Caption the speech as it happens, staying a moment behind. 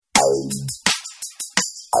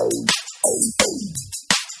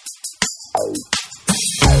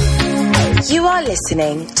You are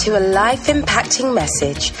listening to a life-impacting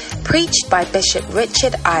message preached by Bishop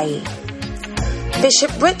Richard Aye.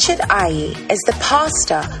 Bishop Richard Aye is the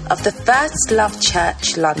pastor of the First Love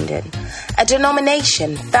Church, London, a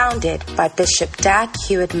denomination founded by Bishop Dag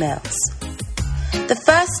Heward-Mills. The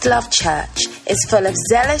First Love Church is full of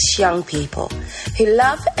zealous young people who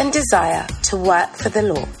love and desire to work for the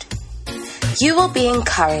Lord. You will be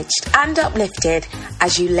encouraged and uplifted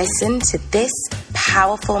as you listen to this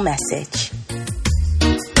powerful message.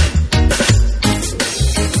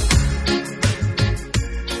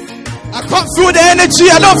 I can't feel the energy.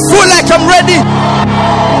 I don't feel like I'm ready.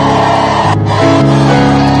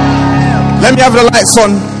 Let me have the lights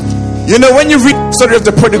on. You know, when you read the story of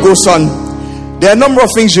the prodigal son, there are a number of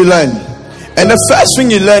things you learn. And the first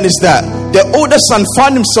thing you learn is that the older son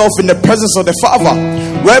found himself in the presence of the father,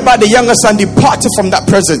 whereby the younger son departed from that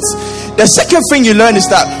presence. The second thing you learn is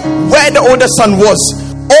that where the older son was,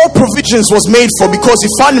 all provisions was made for, because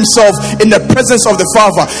he found himself in the presence of the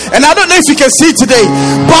father. And I don't know if you can see today,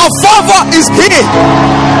 but our father is here.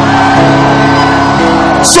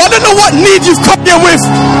 So I don't know what need you've come here with,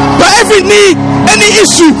 but every need, any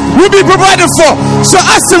issue will be provided for. So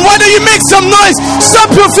ask him, why don't you make some noise,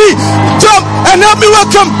 stamp your feet, jump, and help me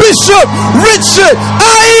welcome Bishop Richard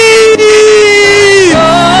Aye.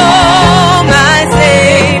 Oh, my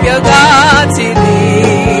Savior God, to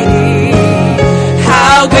thee,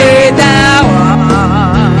 how great thou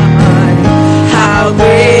art, how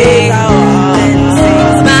great thou art, and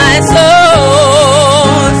sings my soul,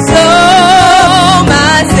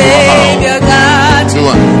 my Savior God, to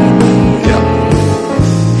thee,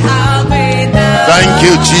 how great thou art. Thank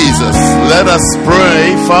you, Jesus. Let us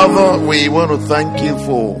pray. Father, we want to thank you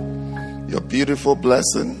for your beautiful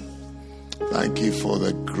blessing. Thank you for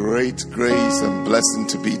the great grace and blessing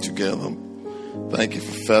to be together. Thank you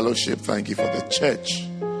for fellowship. Thank you for the church.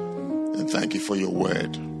 And thank you for your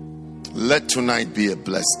word. Let tonight be a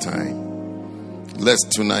blessed time. Let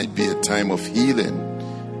tonight be a time of healing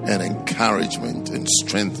and encouragement and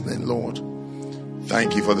strengthening, Lord.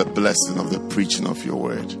 Thank you for the blessing of the preaching of your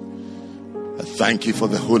word. I thank you for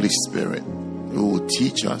the Holy Spirit who will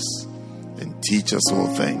teach us and teach us all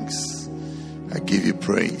things. I give you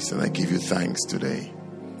praise and I give you thanks today.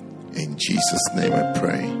 In Jesus' name I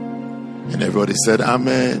pray. And everybody said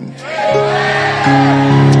amen.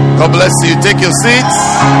 God bless you. Take your seats.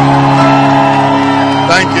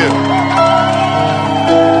 Thank you.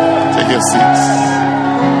 Take your seats.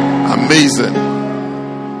 Amazing.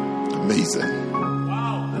 Amazing.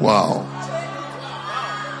 Wow.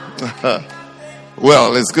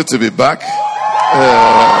 Well, it's good to be back.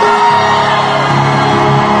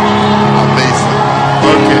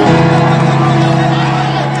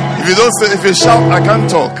 If you shout, I can't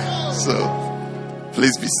talk. So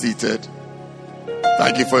please be seated.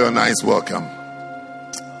 Thank you for your nice welcome.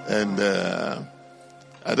 And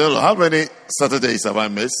I don't know, how many Saturdays have I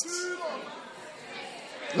missed?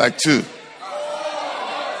 Like 2,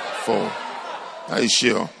 4. Are you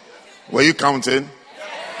sure? Were you counting?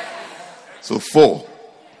 So 4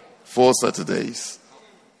 Saturdays.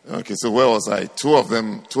 Okay, so where was I? Two of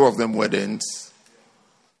them weddings.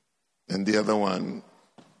 And the other one,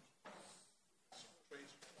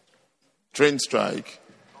 train strike.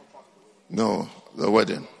 No, the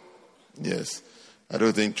wedding. Yes. I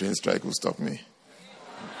don't think train strike will stop me.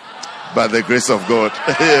 By the grace of God.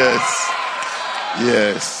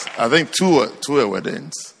 Yes. I think two were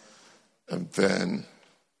weddings. And then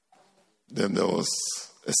there was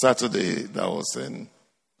a Saturday that was in,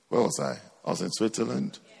 where was I? I was in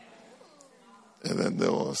Switzerland. And then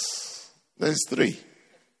there's 3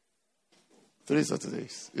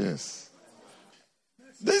 Saturdays. Yes.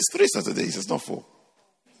 There's 3 Saturdays. It's not 4.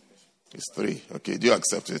 It's 3. Okay. Do you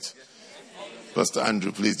accept it? Pastor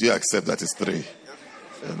Andrew, please. Do you accept that it's 3?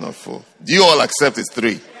 It's not 4. Do you all accept it's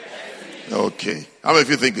 3? Okay. How many of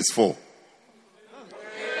you think it's 4?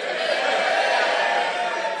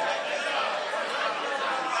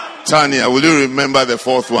 Tanya, will you remember the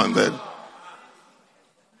 4th one then?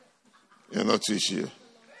 You're not too sure.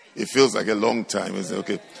 It feels like a long time. Is it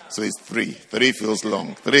okay? So it's 3. 3 feels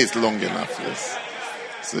long. 3 is long enough. Yes.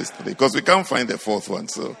 So it's 3. Because we can't find the 4th one.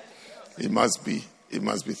 So it must be 3. It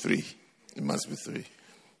must be 3.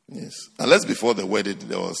 Yes. Unless before the wedding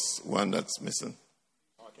there was one that's missing.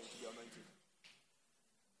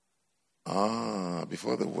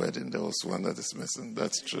 Before the wedding there was one that is missing.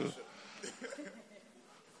 That's true.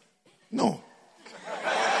 No.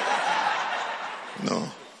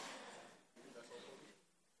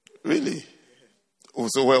 Really? Oh,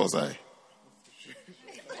 so where was I?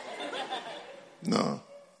 No.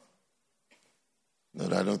 No,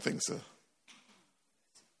 I don't think so.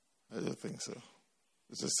 I don't think so.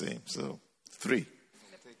 It's the same. So, 3.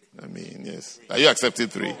 I mean, yes. Are you accepting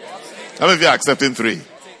 3? How many of you are accepting 3?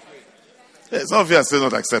 Yes, some of you are still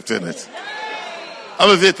not accepting it. How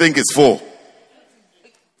many of you think it's 4?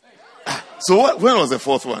 So when was the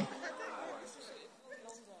 4th one?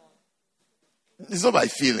 It's not by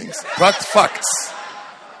feelings. Facts.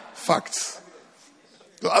 Facts.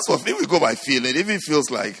 So as for if we go by feeling, if it feels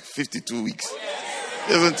like 52 weeks,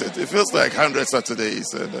 isn't it? It feels like 100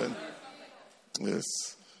 Saturdays. And then, yes.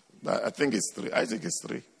 I think it's 3. I think it's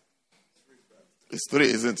 3. It's 3,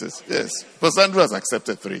 isn't it? Yes. Pastor Andrew has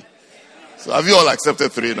accepted 3. So have you all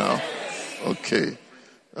accepted 3 now? Okay.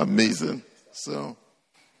 Amazing. So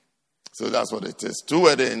that's what it is. 2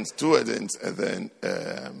 weddings, and then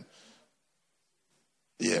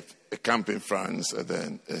a camp in France, and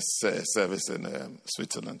then a service in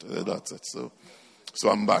Switzerland. That's it. So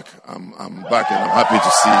I'm back. I'm back, and I'm happy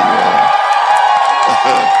to see you.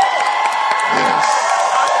 Yes.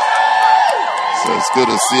 So it's good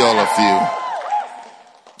to see all of you.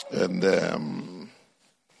 And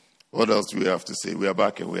what else do we have to say? We are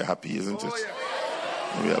back and we are happy, isn't it?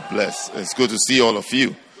 We are blessed. It's good to see all of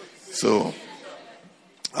you. So,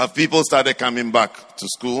 have people started coming back to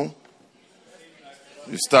school?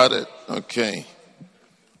 You started? Okay.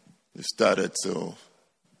 You started, so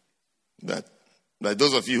that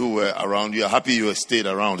those of you who were around, you are happy you stayed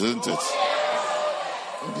around, isn't it?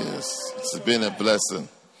 Yes. It's been a blessing.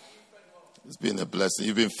 It's been a blessing.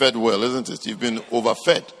 You've been fed well, isn't it? You've been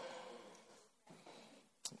overfed.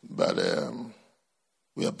 But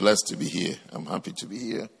we are blessed to be here. I'm happy to be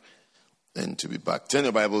here and to be back. Turn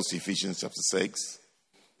your Bibles to Ephesians chapter 6.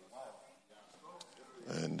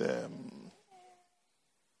 And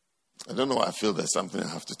I don't know why I feel there's something I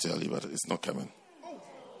have to tell you, but it's not coming.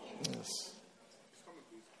 Yes.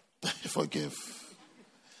 Forgive.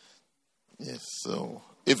 Yes, so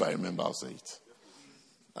if I remember, I'll say it.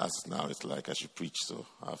 As now it's like I should preach, so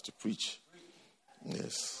I have to preach.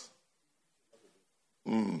 Yes.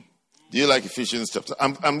 Do you like Ephesians chapter?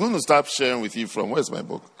 I'm going to start sharing with you from, where's my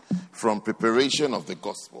book? From Preparation of the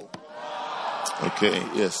Gospel. Okay,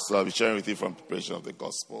 yes. So I'll be sharing with you from Preparation of the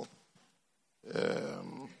Gospel.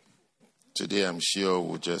 Today I'm sure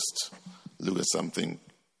we'll just look at something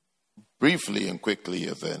briefly and quickly,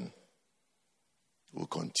 and then we'll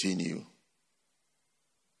continue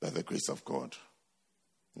by the grace of God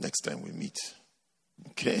next time we meet.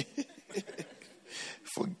 Okay?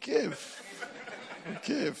 Forgive.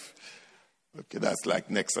 Okay, that's like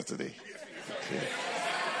next Saturday. Okay.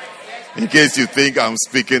 In case you think I'm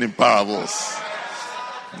speaking in parables.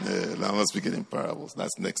 No, I'm not speaking in parables.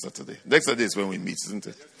 That's next Saturday. Next Saturday is when we meet, isn't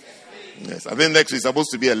it? Yes. I think next week is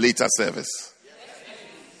supposed to be a later service.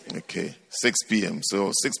 Okay, 6 p.m.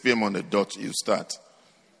 So 6 p.m. on the dot, you start.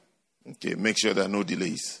 Okay, make sure there are no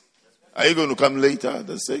delays. Are you going to come later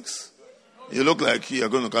than 6? You look like you are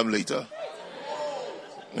going to come later.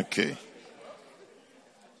 Okay.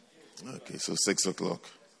 Okay, so 6 o'clock.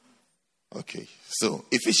 Okay, so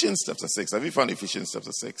Ephesians chapter 6. Have you found Ephesians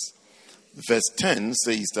chapter 6? Verse 10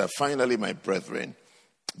 says that, finally, my brethren,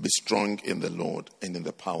 be strong in the Lord and in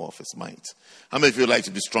the power of his might. How many of you like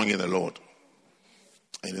to be strong in the Lord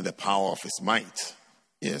and in the power of his might?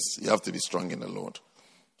 Yes, you have to be strong in the Lord.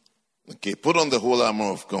 Okay, put on the whole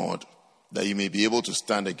armor of God, that you may be able to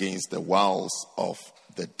stand against the wiles of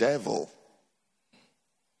the devil.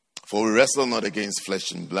 For we wrestle not against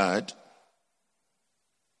flesh and blood,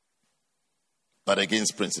 but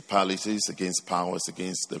against principalities, against powers,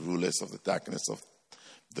 against the rulers of the darkness of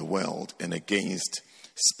the world, and against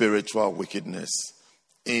spiritual wickedness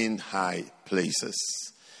in high places.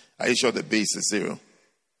 Are you sure the base is 0?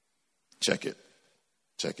 Check it.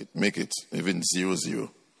 Make it even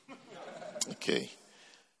 0. Okay.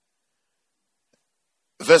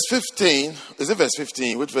 Verse 15. Is it verse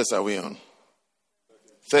 15? Which verse are we on?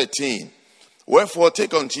 13. Wherefore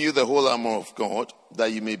take unto you the whole armor of God,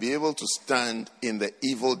 that you may be able to stand in the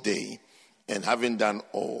evil day, and having done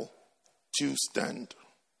all, to stand.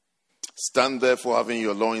 Stand therefore, having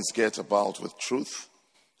your loins girt about with truth,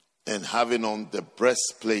 and having on the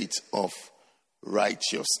breastplate of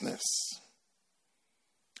righteousness,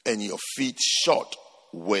 and your feet shod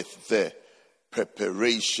with the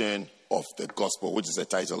preparation of the gospel, which is the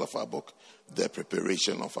title of our book, the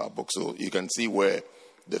preparation of our book. So you can see where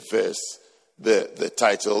the verse, the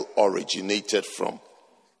title originated from.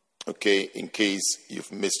 Okay, in case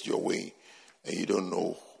you've missed your way and you don't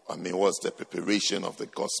know, what's the preparation of the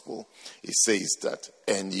gospel? It says that,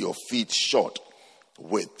 and your feet shod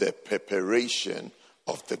with the preparation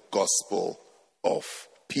of the gospel of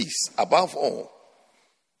peace. Above all,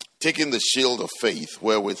 taking the shield of faith,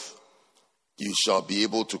 wherewith you shall be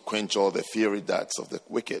able to quench all the fiery darts of the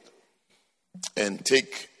wicked, and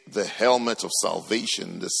take the helmet of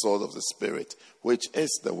salvation, the sword of the Spirit, which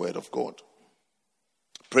is the word of God.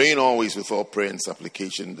 Praying always with all prayer and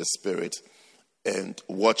supplication in the Spirit, and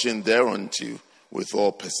watching thereunto with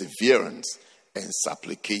all perseverance and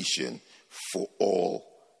supplication for all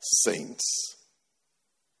saints.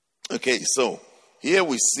 Okay, so here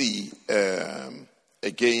we see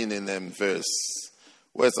again in verse,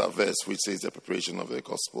 where's our verse which says the preparation of the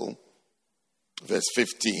gospel? Verse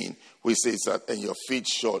 15, which says that, and your feet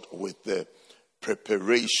shod with the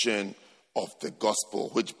preparation of the gospel,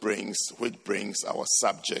 which brings our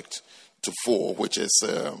subject to 4, which is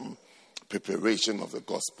preparation of the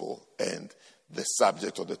gospel, and the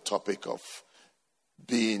subject or the topic of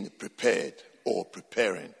being prepared or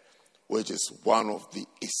preparing, which is one of the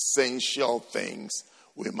essential things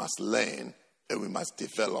we must learn and we must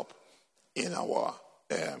develop in our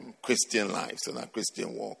Christian lives and our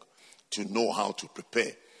Christian walk, to know how to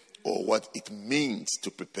prepare, or what it means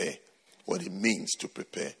to prepare,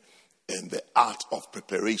 and the art of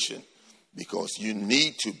preparation, because you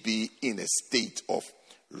need to be in a state of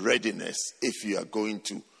readiness if you are going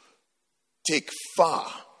to take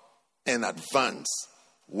far and advance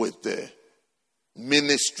with the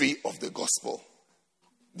ministry of the gospel.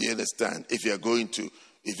 Do you understand? If you are going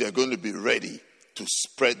to be ready to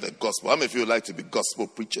spread the gospel. How many of you would like to be gospel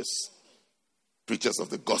preachers? Preachers of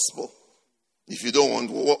the gospel. If you don't want,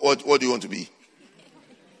 what do you want to be?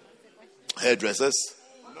 Hairdressers?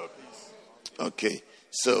 Okay,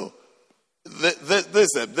 so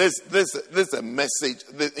there's a message.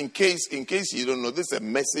 In case you don't know, this is a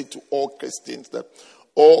message to all Christians, that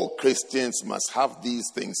all Christians must have these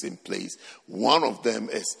things in place. One of them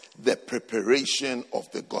is the preparation of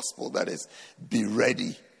the gospel. That is, be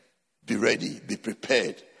ready, be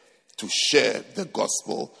prepared to share the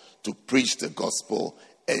gospel, to preach the gospel,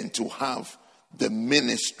 and to have the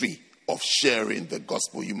ministry of sharing the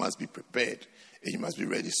gospel. You must be prepared and you must be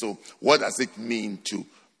ready. So what does it mean to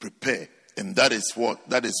prepare? And that is what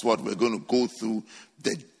we're going to go through,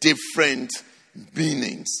 the different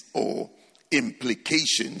meanings or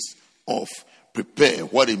implications of prepare,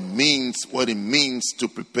 what it means to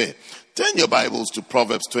prepare. Turn your Bibles to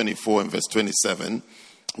Proverbs 24 and verse 27,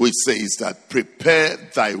 which says that prepare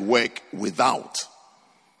thy work without,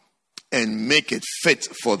 and make it fit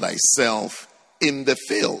for thyself in the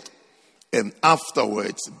field, and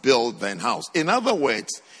afterwards build thine house. In other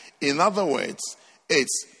words,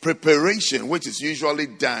 it's preparation which is usually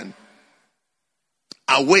done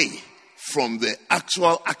away from the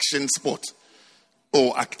actual action spot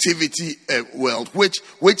or activity world, which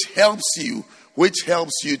helps you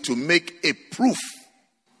to make a proof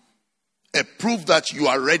that you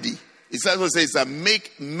are ready. It also says that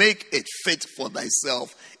make it fit for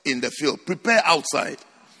thyself in the field. Prepare outside,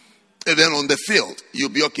 and then on the field you'll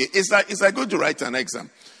be okay. It's like going to write an exam.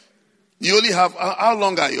 You only have how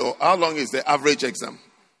long is the average exam?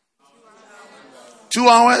 2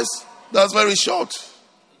 hours. That's very short.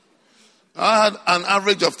 I had an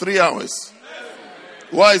average of 3 hours.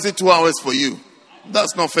 Why is it 2 hours for you?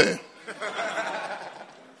 That's not fair.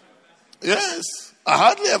 Yes. I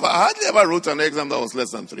hardly ever wrote an exam that was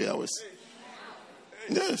less than 3 hours.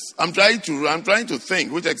 Yes. I'm trying to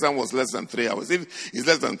think which exam was less than 3 hours. If it's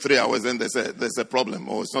less than 3 hours, then there's a problem,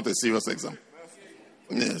 or it's not a serious exam.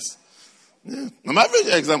 Yes. Yeah. My average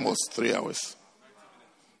exam was 3 hours.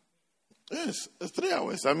 Yes, it's 3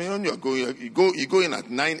 hours. I mean, when you go in at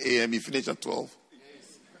 9 a.m., you finish at 12.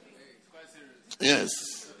 Yes.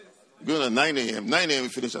 You go in at 9 a.m. 9 a.m., you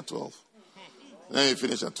finish at 12. 9 you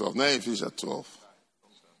finish at 12. 9 you finish at 12.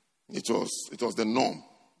 It was the norm.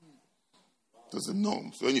 It was the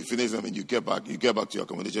norm. So when you finish them and you get back to your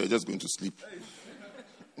accommodation, you're just going to sleep.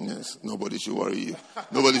 Yes. Nobody should worry you.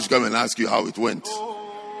 Nobody should come and ask you how it went.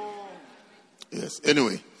 Yes.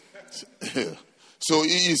 Anyway. So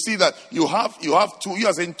you see that you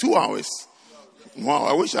are saying 2 hours. Wow,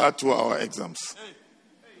 I wish I had 2 hour exams.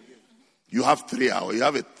 You have 3 hours. You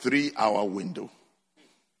have a 3 hour window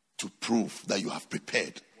to prove that you have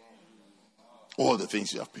prepared. All the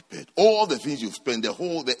things you have prepared. All the things you've spent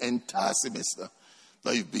the entire semester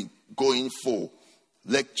that you've been going for.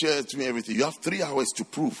 Lectures, doing everything. You have 3 hours to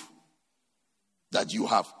prove that you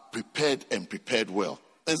have prepared and prepared well.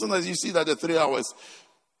 And sometimes you see that the 3 hours,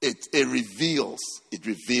 it reveals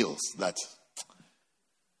that,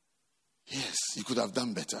 yes, you could have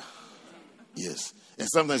done better. Yes. And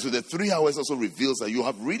sometimes with the 3 hours also reveals that you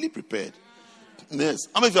have really prepared. Yes.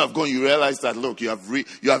 How many of you have gone, you realize that, look, you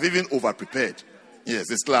have even over prepared.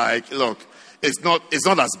 Yes, it's like, look, it's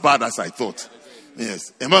not as bad as I thought.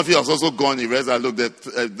 Yes. And if he has also gone, he realized, look,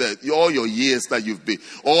 that all your years that you've been,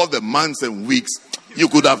 all the months and weeks, you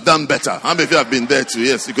could have done better. How many of you have been there too?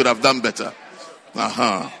 Yes, you could have done better.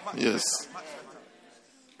 Yes.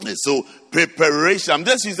 So preparation, I'm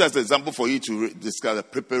just using as an example for you to discuss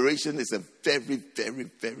that preparation is a very, very,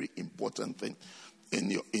 very important thing in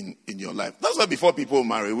your life. That's why before people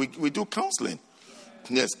marry, we do counseling.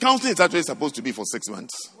 Yes, counseling is actually supposed to be for 6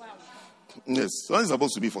 months. Yes, so it's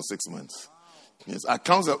supposed to be for 6 months. Yes, I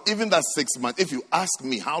counsel, even that 6 months, if you ask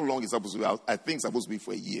me how long it's supposed to be, I think it's supposed to be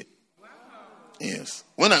for a year. Yes.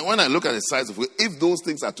 When I look at the size of it, if those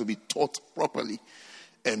things are to be taught properly,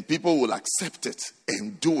 and people will accept it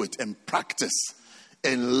and do it and practice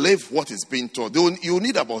and live what is being taught, you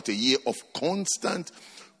need about a year of constant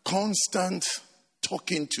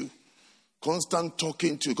talking to.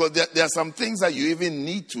 Because there are some things that you even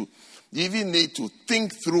need to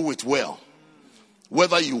think through it well,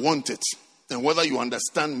 whether you want it and whether you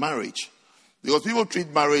understand marriage. Because people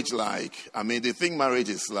treat marriage like, they think marriage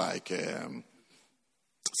is like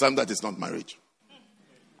something that is not marriage.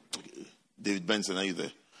 David Benson, are you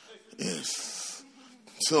there? Yes.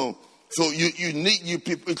 So you need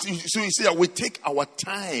people. So you see that we take our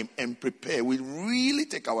time and prepare. We really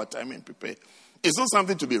take our time and prepare. It's not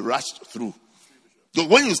something to be rushed through. So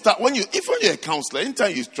when you're a counselor,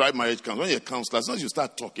 anytime you try marriage counseling, when you're a counselor, as soon as you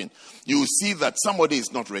start talking, you will see that somebody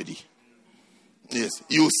is not ready. Yes,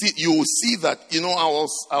 you will see that.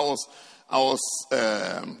 I was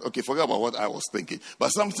okay. Forget about what I was thinking. But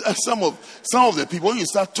some of the people, when you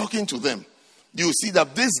start talking to them, you will see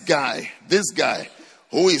that this guy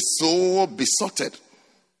who is so besotted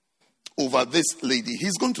over this lady,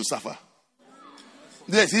 he's going to suffer.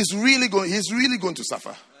 Yes, he's really going to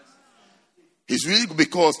suffer.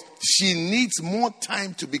 Because she needs more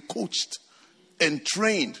time to be coached and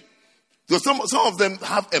trained. So some of them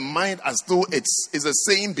have a mind as though it's the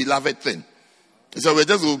same beloved thing. So we're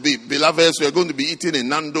just going to be beloveds. We're going to be eating in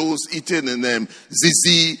Nando's, eating in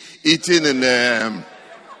Zizi, eating in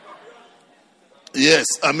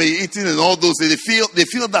eating in all those. They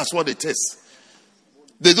feel that's what it is.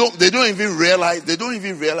 They don't even realize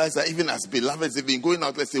that even as beloveds, they've been going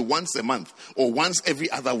out, let's say, once a month or once every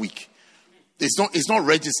other week. It's not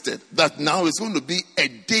registered that now it's going to be a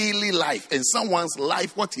daily life, and someone's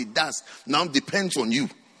life, what he does now depends on you.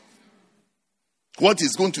 What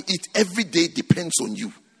he's going to eat every day depends on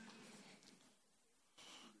you.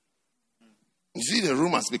 You see, the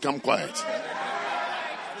room has become quiet.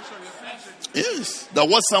 Yes, that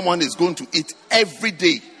what someone is going to eat every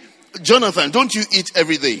day. Jonathan, don't you eat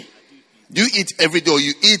every day? Do you eat every day, or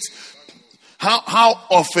you eat? How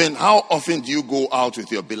often do you go out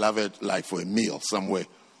with your beloved, like for a meal somewhere?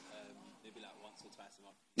 Maybe like once or twice a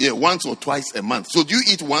month. Yeah, once or twice a month. So do you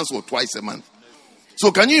eat once or twice a month?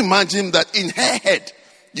 So can you imagine that in her head,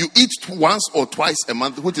 you eat once or twice a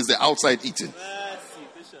month, which is the outside eating,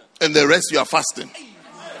 and the rest you are fasting,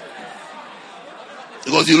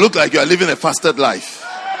 because you look like you are living a fasted life.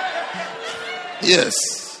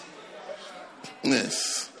 Yes.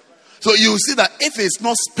 So you see that if it's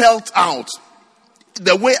not spelled out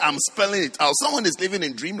the way I'm spelling it out, someone is living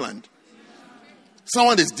in dreamland.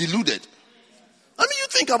 Someone is deluded. You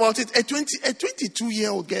think about it. A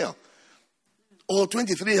 22-year-old girl or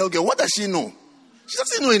 23-year-old girl, what does she know? She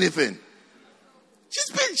doesn't know anything. She's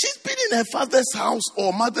been in her father's house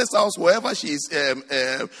or mother's house, wherever she is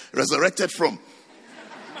resurrected from.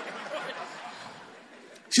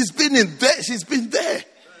 She's been in there. She's been there.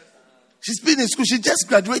 She's been in school. She just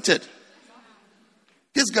graduated.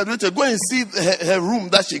 Go and see her room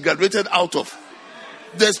that she graduated out of.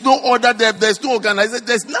 There's no order there. There's no organization.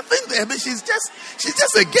 There's nothing there. But she's just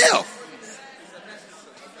a girl.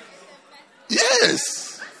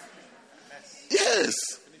 Yes.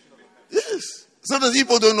 So that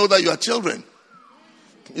people don't know that you are children.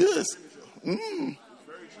 Yes.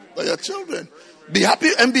 That you are children. Be happy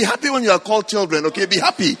when you are called children. Okay, be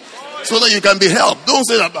happy so that you can be helped. Don't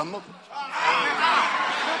say that I'm not.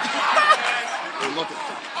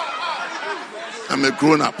 I'm a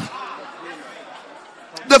grown up.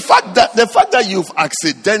 The fact that you've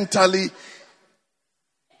accidentally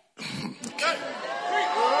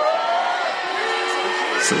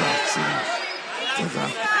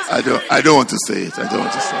I don't want to say it.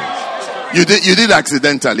 You did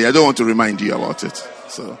accidentally. I don't want to remind you about it.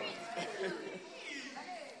 So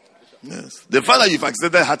yes. The fact that you've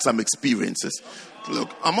accidentally had some experiences.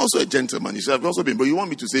 Look, I'm also a gentleman. You see, I've also been, but you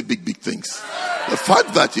want me to say big things. The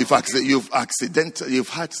fact that you've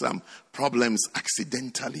had some problems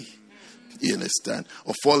accidentally You understand?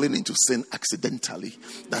 Or falling into sin accidentally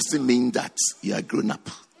doesn't mean that you are grown up.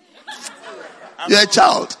 You're a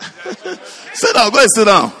child. Sit down. Go and sit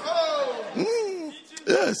down.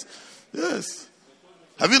 Yes. Yes.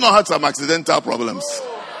 Have you not had some accidental problems?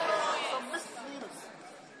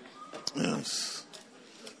 Yes.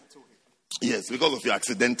 Yes, because of your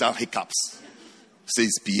accidental hiccups.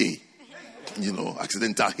 Says PA. You know,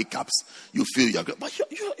 accidental hiccups. You feel you're good. But you're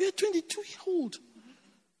 22-year-old.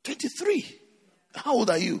 23. How old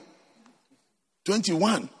are you?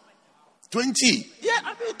 21. 20. Yeah,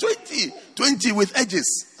 I mean 20. 20 with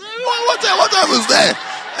edges. What else is there?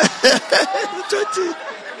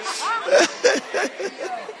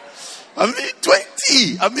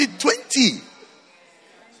 20. I mean 20.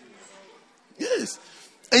 Yes.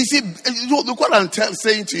 And you see, look what I'm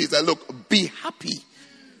saying to you is that, look, be happy.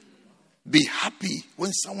 Be happy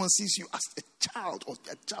when someone sees you as a child or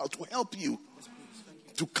a child to help you.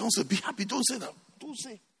 To counsel, be happy. Don't say that. Don't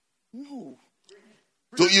say no.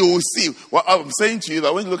 So you will see what I'm saying to you,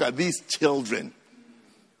 that when you look at these children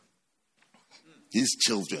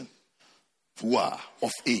who are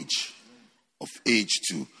of age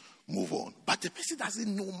to move on, but the person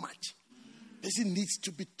doesn't know much. The person needs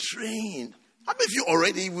to be trained. How many of you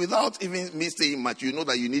already, without even me saying much, you know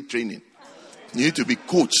that you need training? You need to be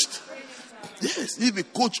coached. Yes, you need to be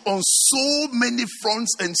coached on so many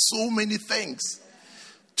fronts and so many things.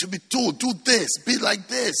 To be told, do this, be like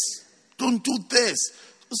this, don't do this.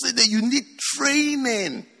 Say that you need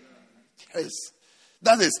training. Yes,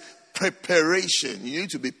 that is preparation. You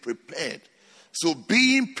need to be prepared. So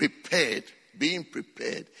being prepared,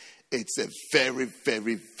 it's a very,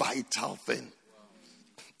 very vital thing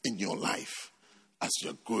in your life. As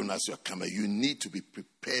you're growing, as you're coming, you need to be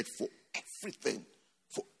prepared for everything.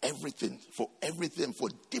 For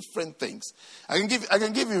different things. I can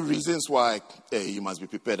give you reasons why you must be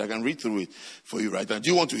prepared. I can read through it for you right now. Do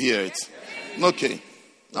you want to hear it? Okay.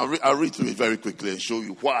 I'll read through it very quickly and show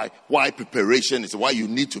you why preparation is, why you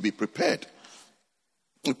need to be prepared.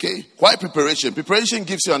 Okay. Why preparation? Preparation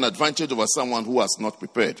gives you an advantage over someone who has not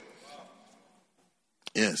prepared.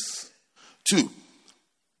 Yes. 2.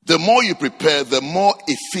 The more you prepare, the more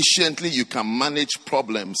efficiently you can manage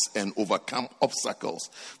problems and overcome obstacles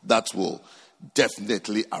that will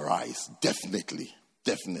definitely arise. Definitely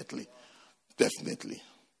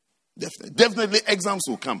exams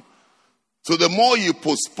will come. So the more you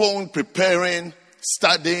postpone preparing,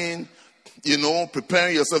 studying,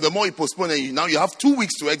 preparing yourself, the more you postpone, and now you have 2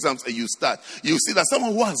 weeks to exams and you start. You see that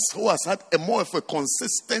someone who has had a more of a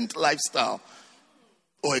consistent lifestyle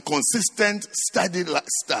or a consistent study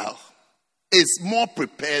lifestyle is more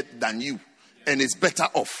prepared than you and is better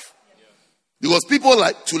off. Because people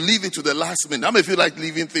like to leave it to the last minute. How many of you like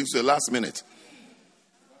leaving things to the last minute?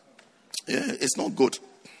 Yeah, it's not good.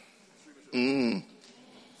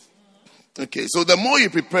 Okay, so the more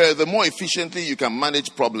you prepare, the more efficiently you can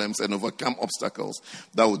manage problems and overcome obstacles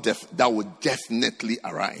that will definitely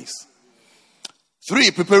arise.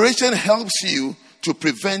 3, preparation helps you to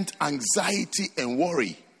prevent anxiety and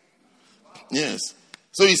worry. Yes.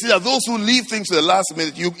 So you see that those who leave things to the last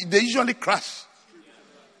minute, they usually crash.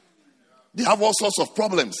 They have all sorts of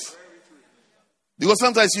problems. Because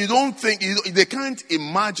sometimes you don't think, they can't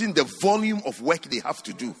imagine the volume of work they have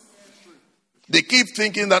to do. They keep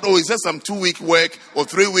thinking that, it's just some 2-week work or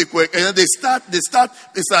 3-week work. And then they start,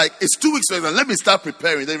 it's like, it's 2 weeks work, and let me start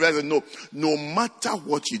preparing. They realize, no matter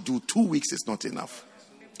what you do, 2 weeks is not enough.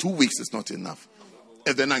 2 weeks is not enough.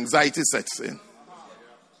 And then anxiety sets in.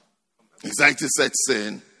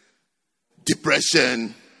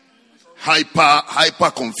 Depression,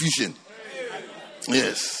 hyper confusion.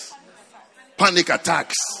 Yes. Panic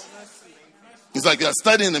attacks. It's like you're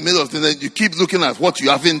studying in the middle of the night, you keep looking at what you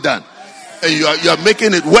haven't done. And you are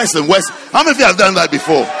making it worse and worse. How many of you have done that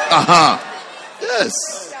before? Yes.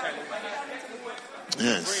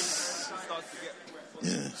 Yes.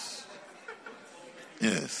 Yes.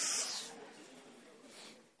 Yes.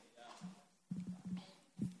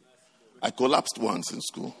 I collapsed once in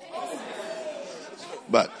school.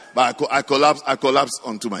 But I collapsed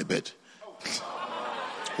onto my bed.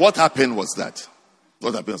 What happened was that.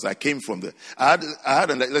 I came from I had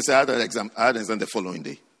an exam the following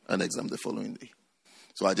day.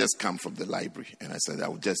 So I just come from the library and I said I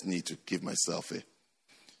would just need to give myself a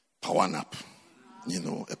power nap.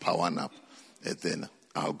 A power nap. And then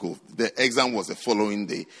I'll go. The exam was the following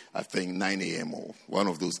day, I think 9 a.m. or one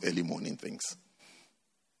of those early morning things.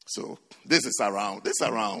 So this is around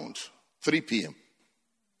 3 p.m.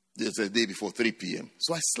 This is the day before 3 p.m.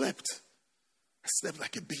 So I slept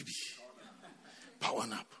like a baby. Power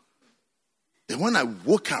nap. Then when I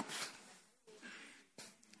woke up,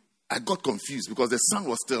 I got confused because the sun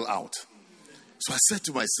was still out. So I said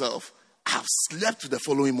to myself, I've slept the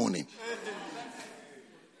following morning.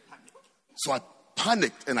 So I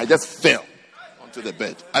panicked and I just fell onto the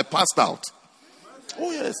bed. I passed out.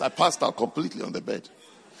 Oh yes, I passed out completely on the bed.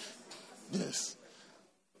 Yes.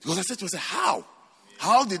 Because I said to myself, how?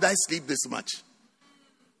 How did I sleep this much?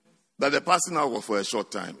 But the passing out was for a short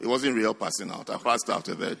time. It wasn't real passing out. I passed out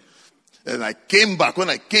of bed. And I came back. When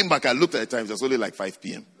I came back, I looked at the time. It was only like 5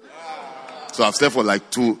 p.m. So I've slept for like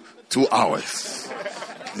two hours.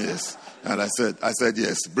 Yes. And I said,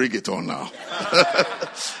 yes, bring it on now.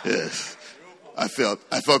 Yes. I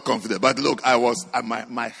felt confident. But look,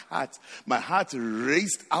 my heart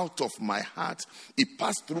raced out of my heart. It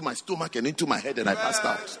passed through my stomach and into my head and I passed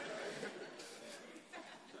out.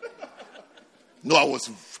 No, I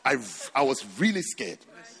was really scared.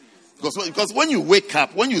 Because when you wake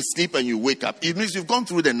up, when you sleep and you wake up, it means you've gone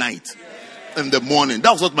through the night and the morning.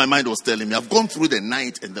 That was what my mind was telling me. I've gone through the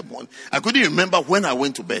night and the morning. I couldn't remember when I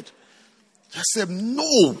went to bed. I said,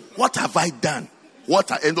 no, what have I done?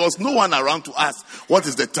 And there was no one around to ask, what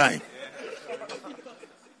is the time?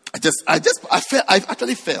 I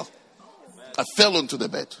actually fell. I fell onto the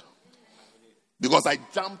bed. Because I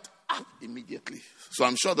jumped up immediately. So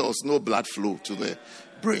I'm sure there was no blood flow to the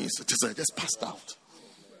brain. So I just passed out.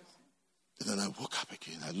 And then I woke up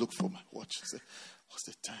again. I looked for my watch. I said, what's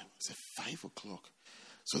the time? I said, 5 o'clock.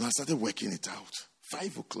 So then I started working it out.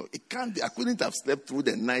 5 o'clock. It can't be. I couldn't have slept through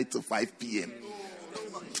the night to 5 p.m.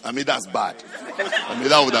 I mean, that's bad.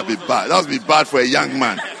 That would have been bad. That would be bad for a young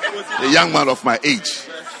man of my age.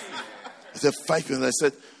 I said, 5 p.m. And I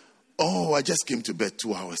said, oh, I just came to bed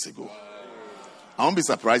 2 hours ago. I won't be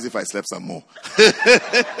surprised if I slept some more.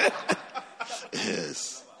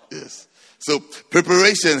 Yes. So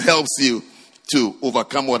preparation helps you to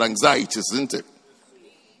overcome what anxieties, isn't it?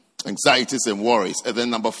 Anxieties and worries. And then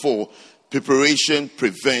number 4, preparation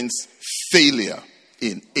prevents failure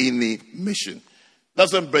in any mission.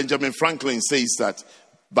 That's when Benjamin Franklin says that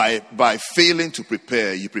by failing to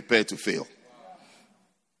prepare, you prepare to fail.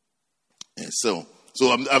 And so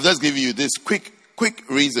I've just given you this quick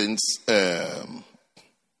reasons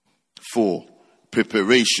for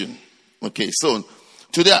preparation. Okay, so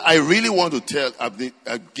today I really want to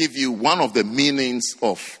give you one of the meanings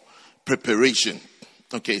of preparation.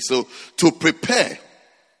 Okay, so to prepare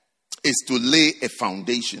is to lay a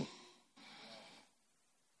foundation.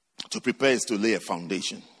 To prepare is to lay a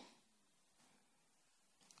foundation.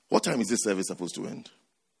 What time is this service supposed to end?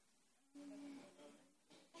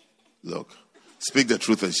 Look, speak the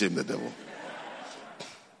truth and shame the devil.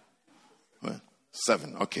 Well,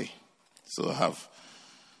 7, okay. So I have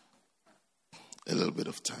a little bit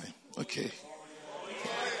of time. Okay.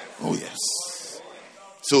 Oh, yes.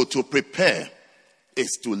 So to prepare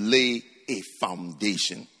is to lay a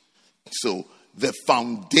foundation. So the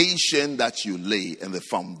foundation that you lay and the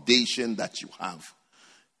foundation that you have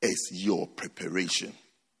is your preparation.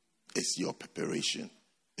 It's your preparation.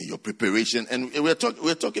 Your preparation. And we're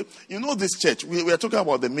talking, you know, this church, we're talking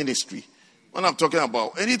about the ministry. When I'm talking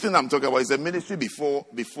about, anything I'm talking about is a ministry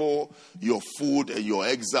before your food and your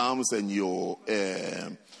exams and your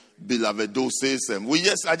beloved doses. And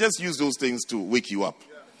I just use those things to wake you up.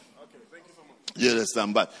 You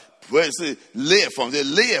understand? But where it says lay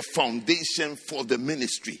a foundation for the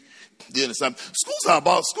ministry. Do you understand?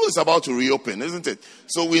 School is about to reopen, isn't it?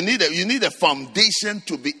 So you need a foundation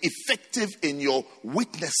to be effective in your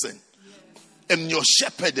witnessing and your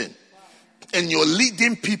shepherding and your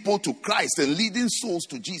leading people to Christ and leading souls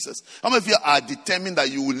to Jesus. How many of you are determined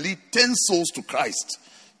that you will lead 10 souls to Christ?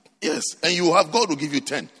 Yes, and God will give you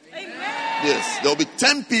 10. Amen. Yes, there will be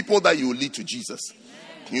 10 people that you will lead to Jesus.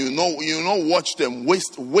 You know, watch them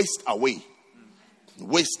waste away.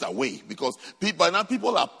 Waste away, because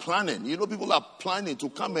people are planning. You know, people are planning to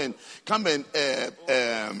come and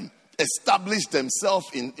establish themselves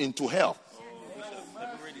into hell.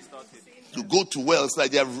 To go to hell, it's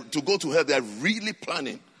like to go to hell. They are really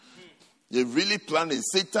planning. They're really planning.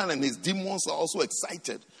 Satan and his demons are also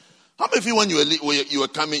excited. How many of you, when you were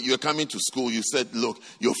coming to school, you said, "Look,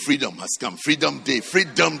 your freedom has come. Freedom Day,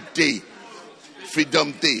 Freedom Day."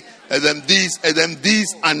 Freedom Day. And then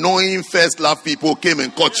these annoying first love people came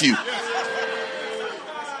and caught you.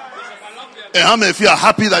 And how many of you are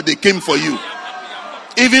happy that they came for you?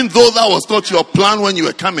 Even though that was not your plan when you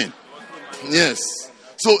were coming. Yes.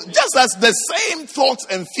 So just as the same thoughts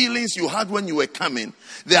and feelings you had when you were coming,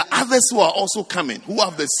 there are others who are also coming, who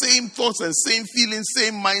have the same thoughts and same feelings,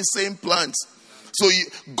 same mind, same plans. So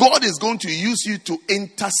God is going to use you to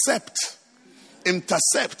intercept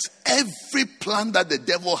every plan that the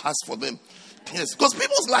devil has for them. Yes, because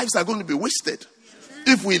people's lives are going to be wasted.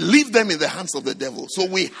 if we leave them in the hands of the devil. So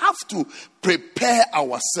we have to prepare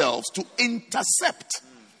ourselves to intercept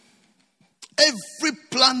every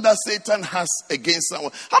plan that Satan has against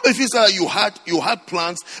someone. How many of you said you had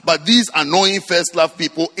plans, but these annoying first love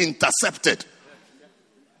people intercepted?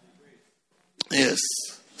 Yes.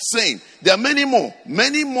 Saying there are many more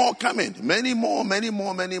coming. Many more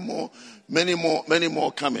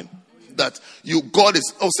coming. That God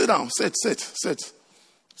is. Oh, sit down. Sit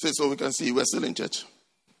so we can see. We're still in church.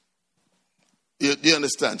 Do you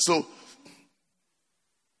understand? So,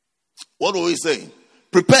 what are we saying?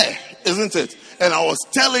 Prepare, isn't it? And I was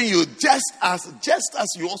telling you, just as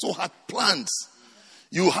you also had plans.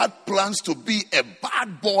 You had plans to be a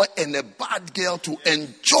bad boy and a bad girl to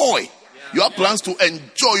enjoy. You had plans to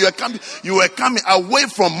enjoy. You were coming away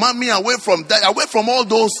from mommy, away from dad, away from all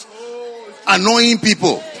those annoying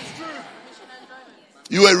people.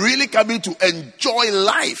 You were really coming to enjoy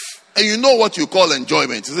life. And you know what you call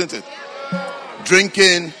enjoyment, isn't it?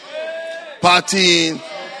 Drinking, partying,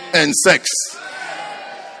 and sex.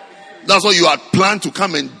 That's what you had planned to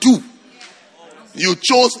come and do. You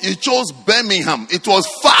chose Birmingham. It was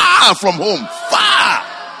far from home. Far.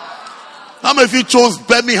 How many of you chose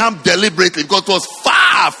Birmingham deliberately? Because it was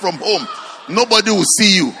far from home. Nobody will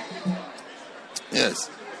see you. Yes.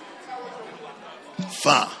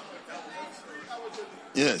 Far.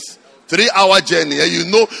 Yes. 3-hour journey. And you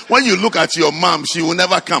know, when you look at your mom, she will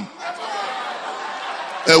never come.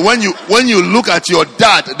 When you look at your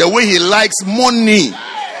dad, the way he likes money,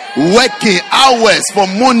 working hours for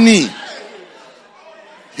money.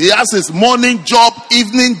 He has his morning job,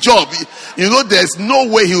 evening job. You know, there's no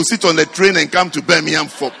way he'll sit on the train and come to Birmingham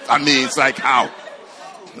it's like how?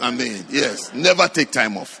 Yes, never take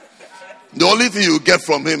time off. The only thing you get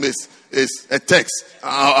from him is a text.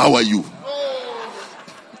 How are you?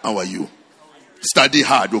 How are you? Study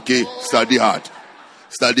hard, okay? Study hard.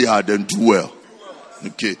 Study hard and do well.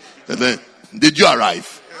 Okay. And then, did you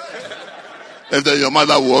arrive? And then your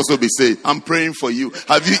mother will also be saying, I'm praying for you.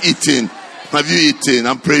 Have you eaten? Have you eaten?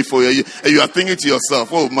 I'm praying for you. And you are thinking to yourself,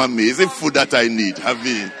 oh, mommy, is it food that I need?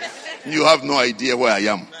 You have no idea where I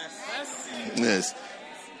am. Yes.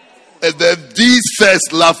 And then these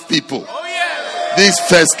first love people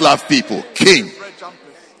came.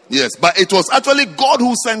 Yes, but it was actually God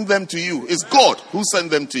who sent them to you. It's God who sent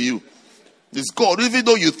them to you. It's God, even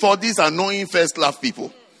though you thought these annoying first love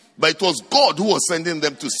people. But it was God who was sending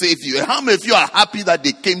them to save you. And how many of you are happy that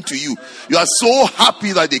they came to you? You are so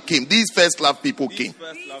happy that they came. These first love people came.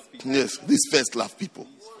 Yes, these first love people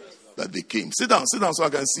that they came. Sit down so I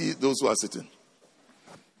can see those who are sitting.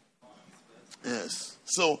 Yes.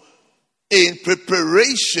 So, in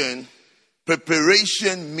preparation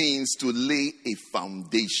means to lay a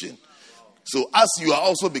foundation. So, as you are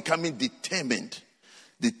also becoming determined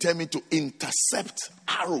to intercept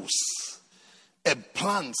arrows and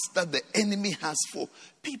plans that the enemy has for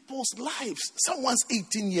people's lives. Someone's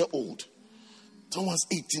 18-year-old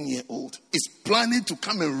is planning to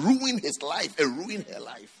come and ruin his life and ruin her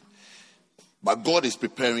life. But God is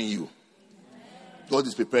preparing you. God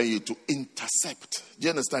is preparing you to intercept. Do you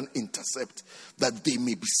understand? Intercept. That they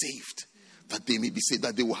may be saved. That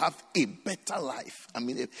they will have a better life. How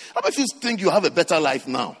many of you think you have a better life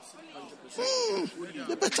now?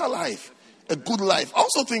 A better life. A good life. I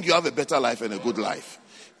also think you have a better life and a good life.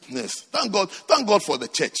 Yes. Thank God for the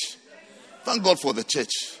church. Thank God for the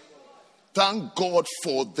church. Thank God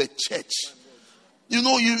for the church. You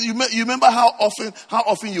know, you remember how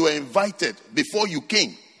often you were invited before you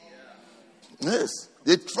came. Yes.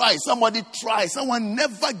 They tried. Somebody tried. Someone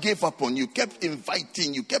never gave up on you. Kept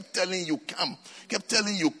inviting you. Kept telling you come.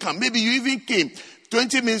 Maybe you even came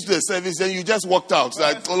 20 minutes to the service and you just walked out.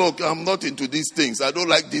 Like, oh, look, I'm not into these things. I don't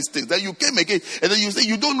like these things. Then you came again. And then you say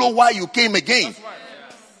you don't know why you came again.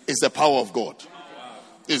 It's the power of God.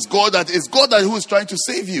 It's God that who is trying to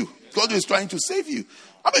save you. God who is trying to save you.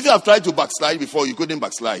 How many of you have tried to backslide before? You couldn't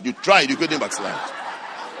backslide. You tried. You couldn't backslide.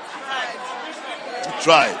 You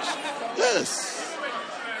tried. Yes.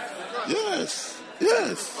 You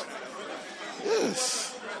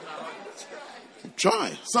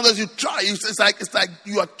try. Sometimes you try. It's like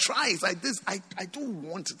you are trying. It's like this. I don't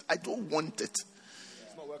want it. It's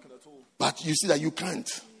not working at all. But you see that you can't.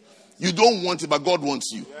 You don't want it, but God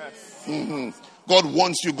wants you. Yes. Mm-hmm. God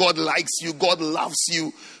wants you. God likes you. God loves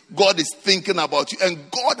you. God is thinking about you.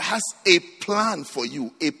 And God has a plan for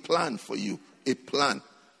you. A plan for you. A plan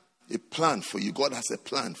for you. God has a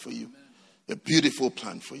plan for you. A beautiful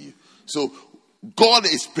plan for you. So God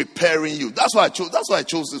is preparing you. That's why I chose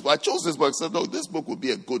this book. I chose this book. I said, no, this book would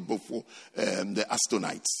be a good book for the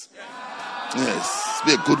Astonites. Yes,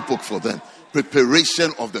 be a good book for them.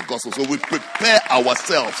 Preparation of the gospel. So we prepare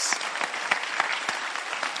ourselves.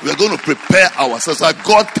 We're going to prepare ourselves so that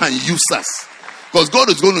God can use us. Because God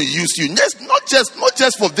is going to use you. Not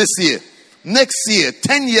just for this year. Next year,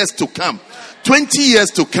 10 years to come, 20 years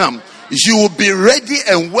to come, you will be ready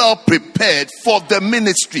and well prepared for the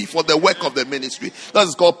ministry, for the work of the ministry. That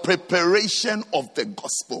is called preparation of the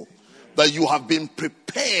gospel. That you have been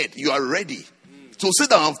prepared. You are ready. So sit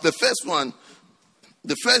down. The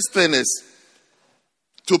first thing is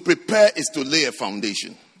to prepare is to lay a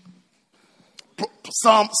foundation.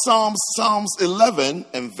 Psalms 11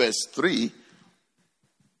 and verse 3.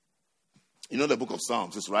 You know the book of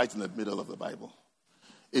Psalms is right in the middle of the Bible.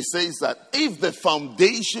 It says that if the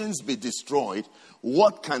foundations be destroyed,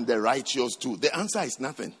 what can the righteous do? The answer is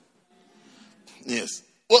nothing. Yes.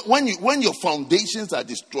 When your foundations are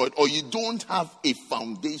destroyed or you don't have a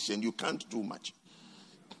foundation, you can't do much.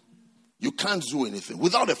 You can't do anything.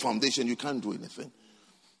 Without a foundation, you can't do anything.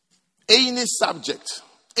 Any subject,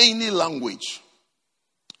 any language,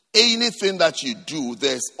 anything that you do,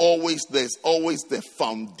 there's always the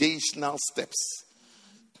foundational steps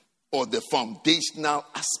or the foundational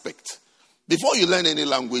aspect. Before you learn any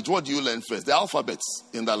language, what do you learn first? The alphabets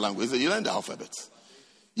in that language. You learn the alphabets.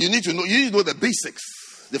 You need to know the basics,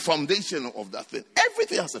 the foundation of that thing.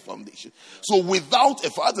 Everything has a foundation. So without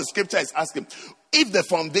as the scripture is asking, if the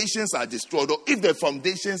foundations are destroyed or if the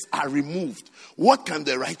foundations are removed, what can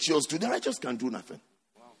the righteous do? The righteous can do nothing.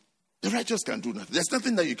 The righteous can do nothing. There's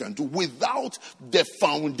nothing that you can do without the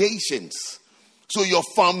foundations. So your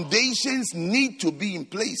foundations need to be in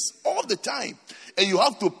place all the time. And you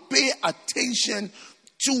have to pay attention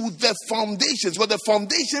to the foundations. Well, the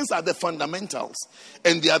foundations are the fundamentals.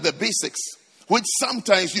 And they are the basics, which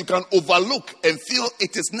sometimes you can overlook and feel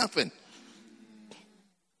it is nothing.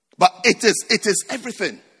 But it is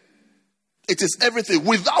everything. It is everything.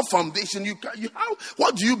 Without foundation,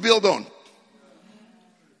 what do you build on?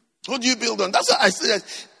 What do you build on? That's why I said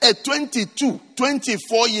a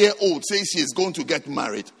 24-year-old says she is going to get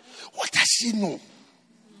married. What does she know?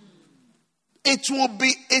 It will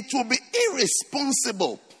be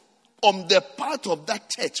irresponsible on the part of that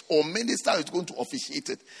church or minister who is going to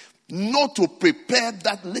officiate it not to prepare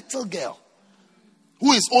that little girl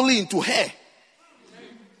who is only into hair.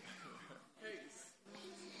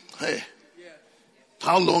 Hair.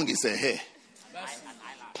 How long is her hair?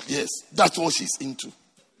 Yes, that's what she's into.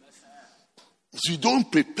 If you don't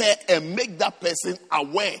prepare and make that person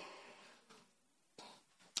aware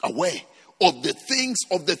of the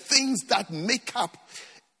things that make up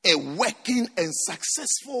a working and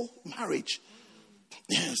successful marriage.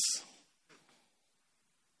 Yes.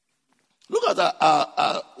 Look at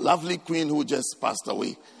that lovely queen who just passed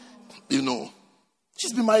away. You know,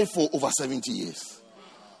 she's been married for over 70 years.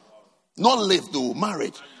 Not lived though,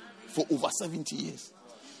 married for over 70 years.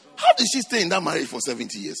 How did she stay in that marriage for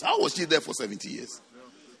 70 years? How was she there for 70 years?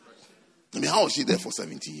 I mean, how was she there for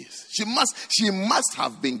 70 years? She must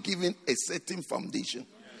have been given a certain foundation.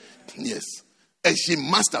 Yes. And she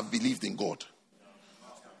must have believed in God.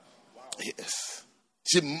 Yes.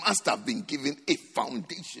 She must have been given a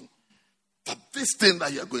foundation. That this thing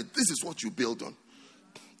that you're going, this is what you build on.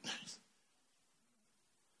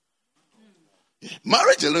 Yeah.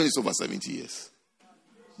 Marriage alone is over 70 years.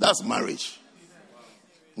 That's marriage.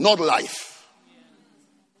 Not life.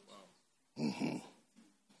 Mm-hmm.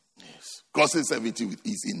 Yes. Crossing 70 with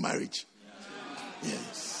ease in marriage.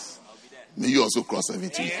 Yes. May you also cross 70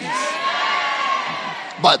 with ease.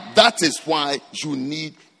 But that is why you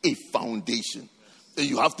need a foundation. And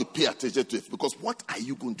you have to pay attention to it. Because what are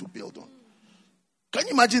you going to build on? Can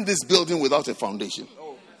you imagine this building without a foundation?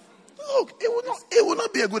 Look, it will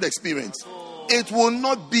not be a good experience. It will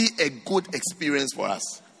not be a good experience for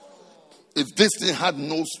us. If this thing had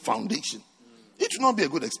no foundation, it will not be a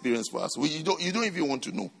good experience for us. You don't even want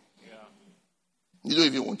to know. You don't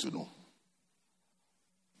even want to know.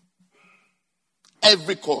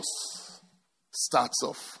 Every course starts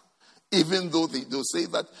off. Even though they'll say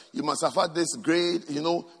that you must have had this grade, you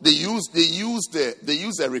know, they use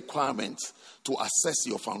a requirement to assess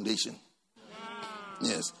your foundation.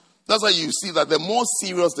 Yes. That's why you see that the more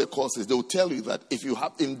serious the course is, they will tell you that if you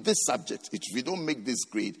have in this subject, if you don't make this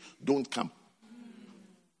grade, don't come.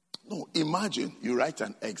 No, imagine you write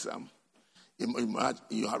an exam. Imagine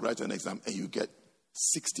you write an exam and you get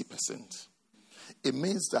 60%. It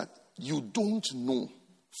means that you don't know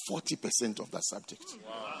 40% of that subject.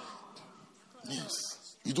 Wow. Yes.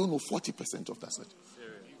 You don't know 40% of that subject.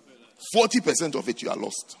 40% of it you are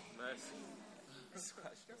lost.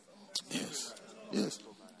 Yes. Yes.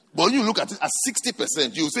 But when you look at it at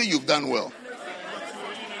 60%, you say you've done well.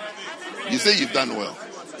 You say you've done well.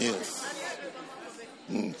 Yes.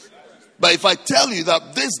 But if I tell you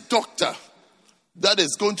that this doctor that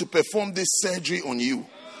is going to perform this surgery on you,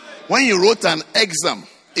 when he wrote an exam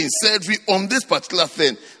in surgery on this particular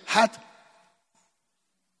thing, had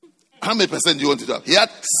how many percent do you want to have? He had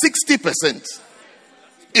 60%.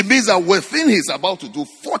 It means that within he's about to do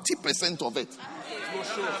 40% of it.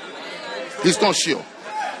 He's not sure.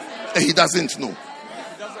 And he doesn't know.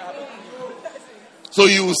 So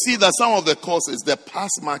you will see that some of the courses, the pass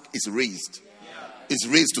mark is raised. It's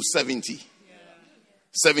raised to 70.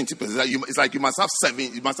 70%. It's like you must have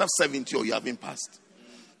 70 or you haven't passed.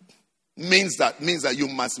 Means that you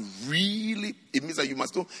must really, it means that you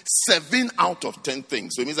must know 7 out of 10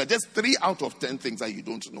 things. So it means that just 3 out of 10 things that you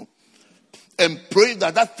don't know. And pray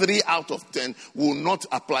that 3 out of 10 will not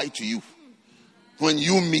apply to you when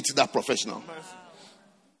you meet that professional.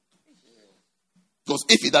 Because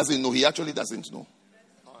if he doesn't know, he actually doesn't know.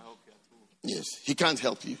 Yes, he can't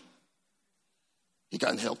help you. He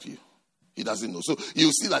can't help you. He doesn't know. So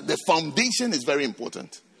you see that the foundation is very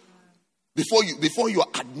important. Before you are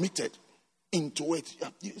admitted into it,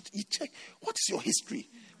 you check, what is your history?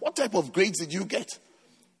 What type of grades did you get?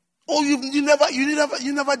 Oh, you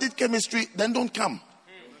never did chemistry, then don't come.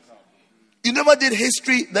 You never did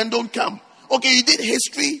history, then don't come. Okay, you did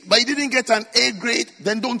history, but you didn't get an A grade,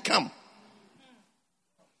 then don't come.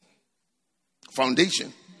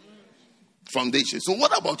 Foundation. So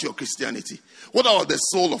what about your Christianity? What about the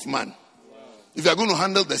soul of man? If you are going to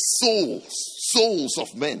handle the souls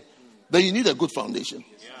of men, then you need a good foundation.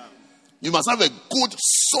 You must have a good,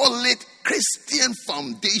 solid Christian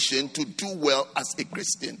foundation to do well as a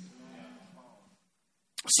Christian.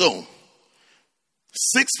 So,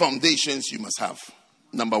 6 foundations you must have.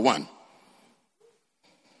 Number one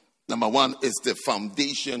is the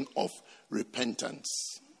foundation of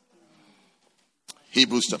repentance.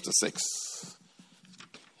 Hebrews chapter 6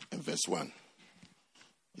 and verse 1.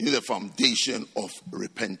 You need a foundation of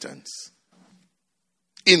repentance.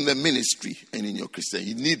 In the ministry and in your Christian,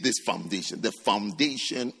 you need this foundation, the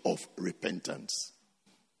foundation of repentance.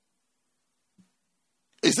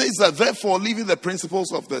 It says that therefore, leaving the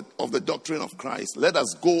principles of the doctrine of Christ, let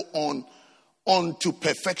us go on to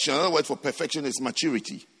perfection. Another word for perfection is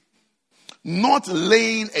maturity. Not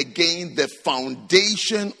laying again the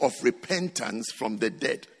foundation of repentance from the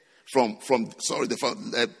dead.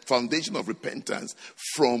 The foundation of repentance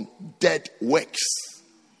from dead works.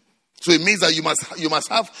 So it means that you must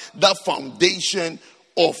have that foundation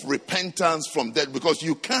of repentance from dead, because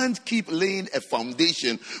you can't keep laying a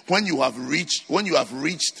foundation when you have reached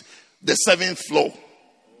the 7th floor.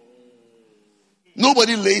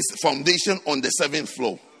 Nobody lays foundation on the 7th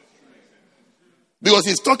floor. Because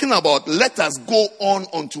he's talking about let us go on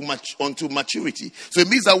onto maturity. So it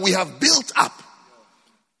means that we have built up.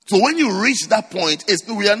 So when you reach that point,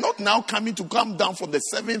 we are not now coming to come down from the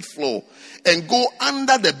 7th floor and go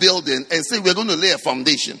under the building and say we're going to lay a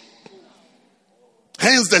foundation.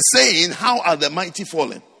 Hence the saying, how are the mighty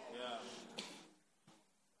fallen?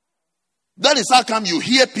 That is how come you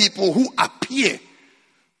hear people who appear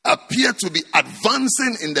to be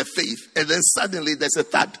advancing in the faith, and then suddenly there's a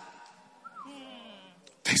third.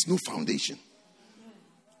 There's no foundation.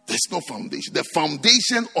 There's no foundation. The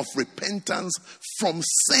foundation of repentance from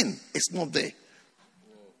sin is not there.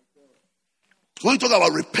 When you talk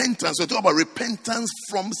about repentance, we talk about repentance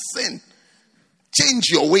from sin. Change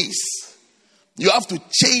your ways. You have to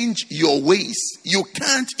change your ways. You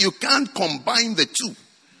can't combine the two.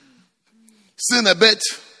 Sin a bit,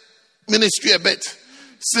 ministry a bit.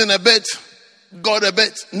 Sin a bit, God a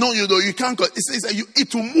bit. No, you can't. It says that you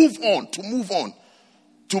need to move on.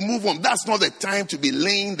 That's not the time to be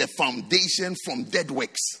laying the foundation from dead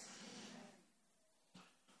works.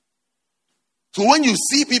 So when you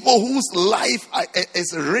see people whose life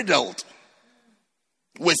is riddled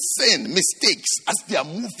with sin, mistakes, as they are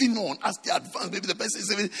moving on, as they advance, maybe the person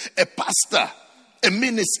is even a pastor, a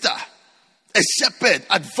minister, a shepherd,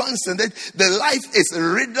 advancing, the life is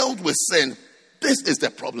riddled with sin. This is the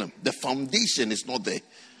problem. The foundation is not there.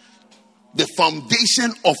 The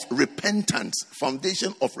foundation of repentance.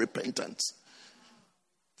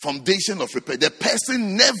 The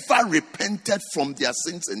person never repented from their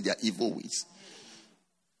sins and their evil ways.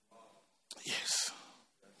 Yes.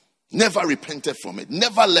 Never repented from it.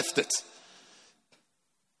 Never left it.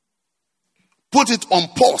 Put it on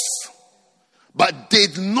pause. But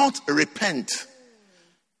did not repent.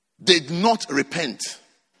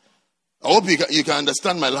 I hope you can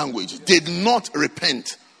understand my language. Did not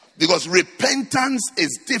repent. Because repentance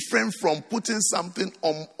is different from putting something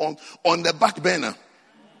on the back burner.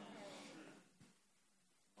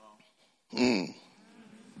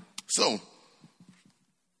 So,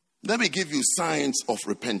 let me give you signs of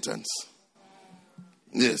repentance.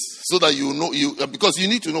 Yes, so that you know, because you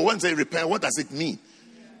need to know when they repent, what does it mean?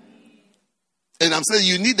 And I'm saying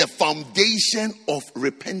you need the foundation of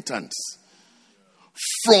repentance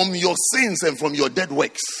from your sins and from your dead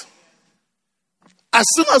works. As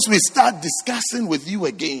soon as we start discussing with you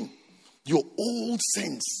again your old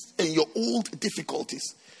sins and your old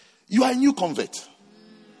difficulties, you are a new convert.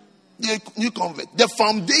 You're a new convert. The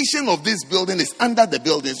foundation of this building is under the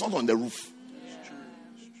building, it's not on the roof.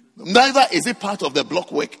 Neither is it part of the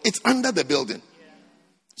block work, it's under the building.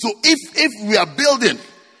 So if we are building,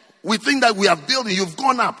 we think that we are building, you've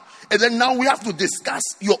gone up, and then now we have to discuss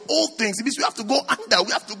your old things. It means we have to go under,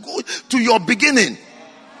 we have to go to your beginning.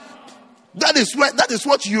 That is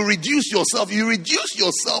what you reduce yourself. You reduce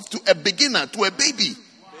yourself to a beginner, to a baby.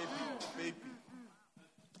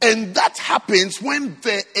 And that happens when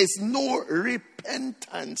there is no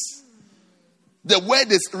repentance. The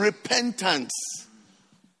word is repentance.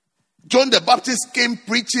 John the Baptist came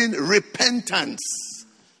preaching repentance.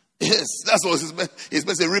 Yes, that's what his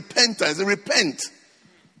message. Repentance. Repent.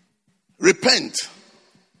 Repent.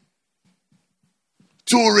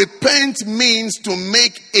 To repent means to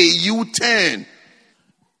make a U-turn.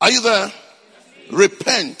 Are you there?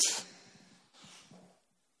 Repent.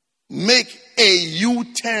 Make a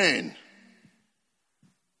U-turn.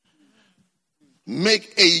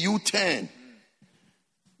 Make a U-turn.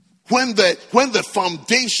 When the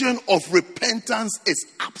foundation of repentance is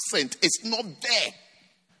absent, it's not there,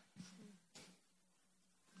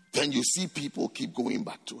 then you see people keep going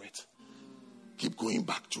back to it. Keep going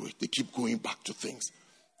back to it. They keep going back to things.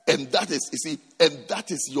 And that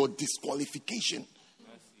is your disqualification.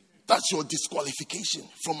 That's your disqualification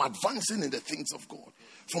from advancing in the things of God,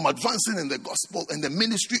 from advancing in the gospel and the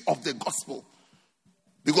ministry of the gospel.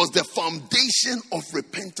 Because the foundation of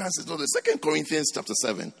repentance is not the 2 Corinthians chapter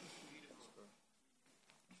 7.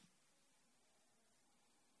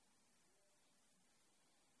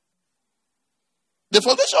 The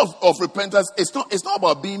foundation of repentance is not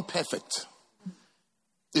about being perfect.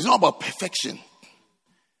 It's not about perfection.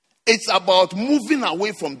 It's about moving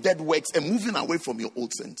away from dead works and moving away from your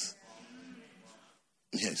old sins.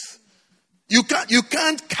 Yes. You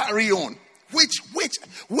can't carry on. Which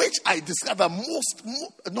I discover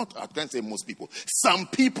I can't say most people. Some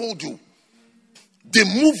people do. They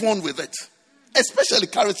move on with it. Especially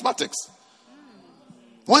charismatics.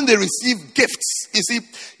 When they receive gifts, you see,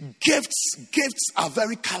 gifts are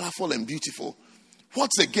very colorful and beautiful.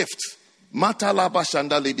 What's a gift? That's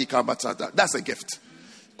a gift.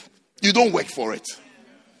 You don't work for it.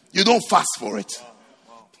 You don't fast for it.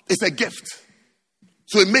 It's a gift.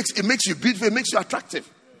 So it makes you beautiful, it makes you attractive.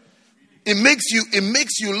 It makes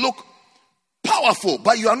you look powerful,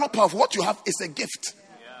 but you are not powerful. What you have is a gift.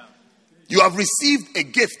 You have received a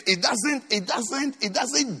gift. It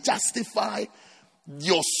doesn't justify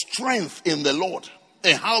your strength in the Lord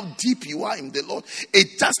and how deep you are in the Lord.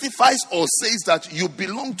 It justifies or says that you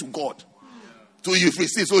belong to God. So you've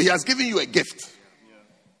received. So he has given you a gift.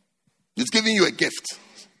 He's giving you a gift.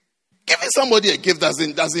 Giving somebody a gift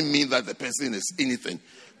doesn't mean that the person is anything.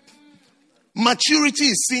 Maturity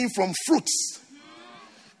is seen from fruits.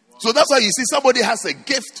 So that's why you see somebody has a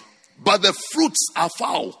gift, but the fruits are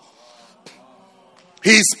foul.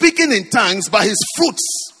 He is speaking in tongues, but his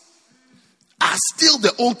fruits are still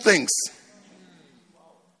the old things.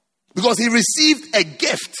 Because he received a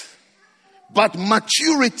gift, but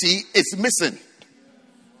maturity is missing.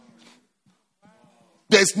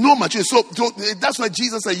 There's no maturity. So that's why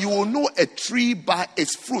Jesus said, you will know a tree by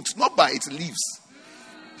its fruits, not by its leaves.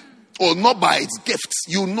 Or not by its gifts.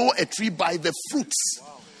 You know a tree by the fruits.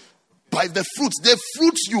 By the fruits. The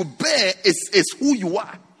fruits you bear is who you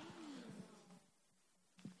are.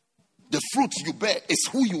 The fruits you bear is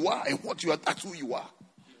who you are and what you are. That's who you are.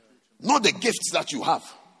 Not the gifts that you have.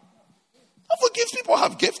 For gifts, people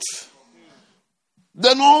have gifts.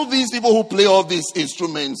 Then all these people who play all these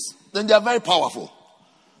instruments, then they are very powerful.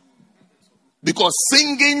 Because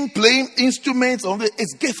singing, playing instruments,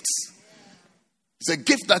 it's gifts. It's a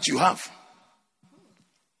gift that you have.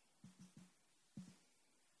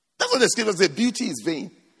 That's what the scripture says. Beauty is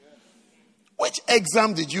vain. Which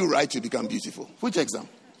exam did you write to become beautiful? Which exam?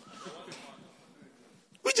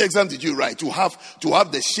 Which exam did you write to have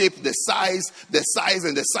the shape, the size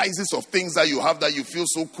and the sizes of things that you have that you feel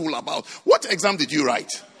so cool about? What exam did you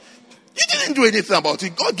write? You didn't do anything about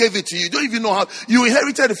it. God gave it to you. You don't even know how. You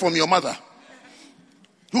inherited it from your mother.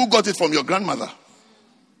 Who got it from your grandmother?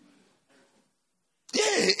 Yeah,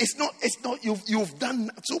 it's not, you've done.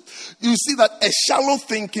 So you see that a shallow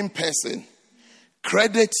thinking person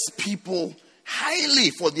credits people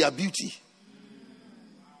highly for their beauty.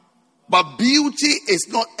 But beauty is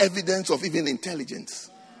not evidence of even intelligence.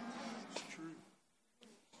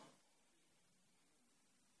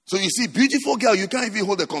 So you see, beautiful girl, you can't even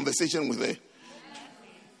hold a conversation with her.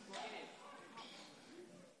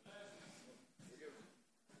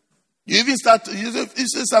 You even start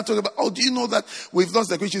talking about, oh, do you know that we've lost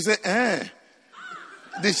the queen? You say,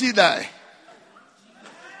 did she die?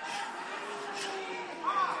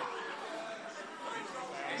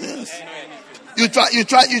 Yes. You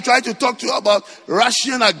try to talk to her about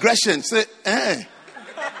Russian aggression. Say,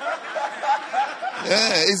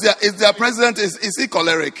 is their president, is he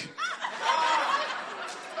choleric?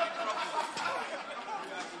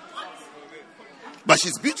 But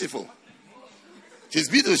she's beautiful. She's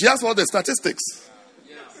beautiful. She has all the statistics.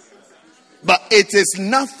 But it is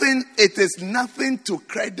nothing to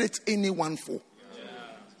credit anyone for.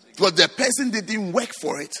 Because the person didn't work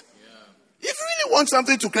for it. If you really want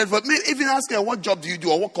something to credit for, even ask her, what job do you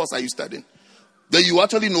do or what course are you studying? Then you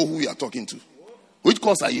actually know who you are talking to. Which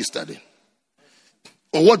course are you studying?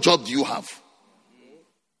 Or what job do you have?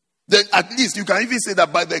 Then at least you can even say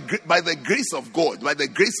that by the grace of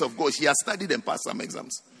God, she has studied and passed some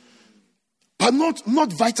exams. But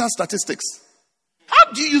not vital statistics.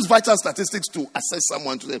 How do you use vital statistics to assess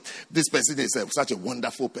someone to say, this person is such a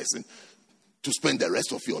wonderful person to spend the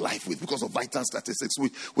rest of your life with because of vital statistics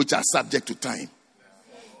which are subject to time?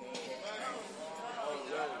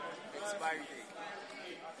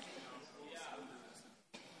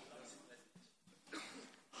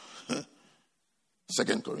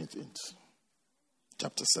 Second Corinthians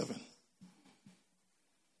chapter 7.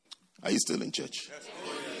 Are you still in church?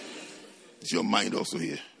 Is your mind also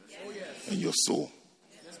here? And your soul?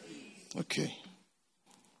 Okay.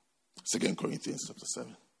 2 Corinthians chapter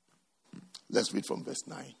 7. Let's read from verse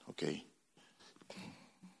 9, okay?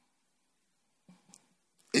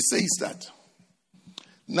 It says that,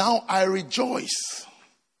 now I rejoice,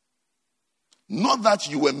 not that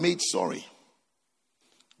you were made sorry,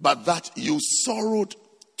 but that you sorrowed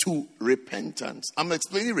to repentance. I'm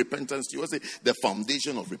explaining repentance to you. I say the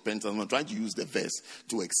foundation of repentance. I'm trying to use the verse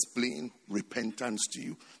to explain repentance to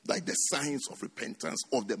you, like the signs of repentance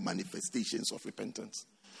or the manifestations of repentance.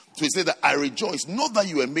 So he said that I rejoice, not that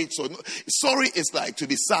you were made sorry. Sorry is like to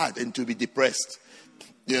be sad and to be depressed.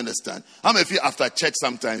 Do you understand? How many of you after church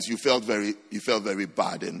sometimes you felt very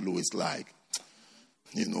bad and low? It's like,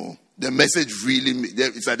 you know, the message really,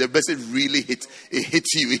 it's like the message really hit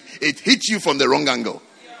you. It hit you from the wrong angle.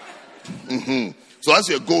 Mm-hmm. So as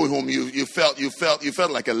you're going home, you felt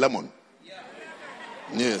like a lemon.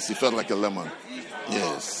 Yes, you felt like a lemon.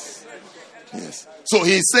 Yes. So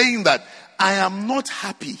he's saying that I am not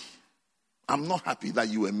happy. I'm not happy that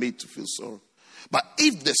you were made to feel sorrow. But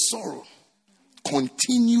if the sorrow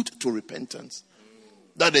continued to repentance,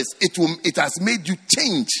 that is, it has made you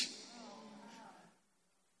change,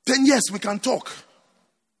 then yes, we can talk.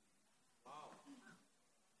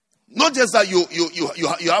 Not just that you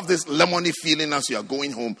have this lemony feeling as you are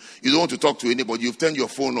going home. You don't want to talk to anybody. You've turned your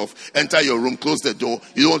phone off, enter your room, close the door.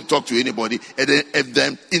 You don't want to talk to anybody. And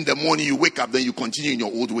then in the morning you wake up, then you continue in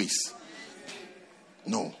your old ways.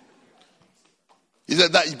 No. He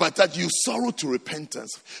said that, but that you sorrow to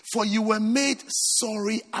repentance, for you were made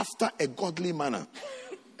sorry after a godly manner.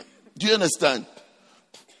 Do you understand?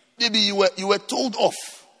 Maybe you were told off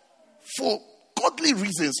for godly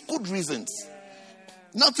reasons, good reasons.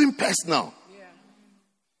 Nothing personal.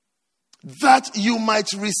 That you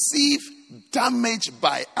might receive damage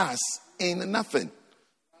by us in nothing.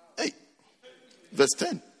 Hey, verse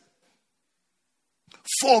 10.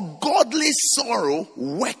 For godly sorrow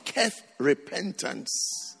worketh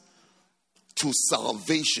repentance to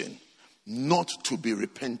salvation, not to be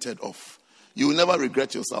repented of. You will never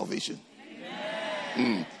regret your salvation.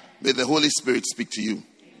 May the Holy Spirit speak to you.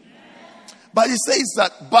 But he says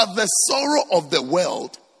that, but the sorrow of the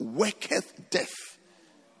world worketh death.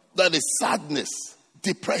 That is sadness,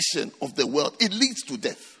 depression of the world. It leads to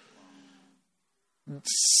death.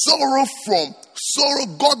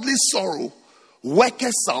 Godly sorrow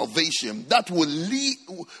worketh salvation. That will lead,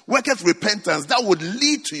 worketh repentance. That would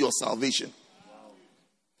lead to your salvation.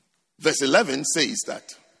 Verse 11 says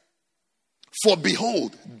that, for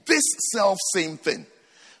behold, this self same thing,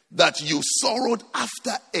 that you sorrowed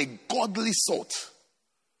after a godly sort,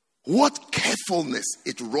 what carefulness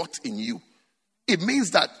it wrought in you. It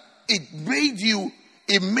means that it made you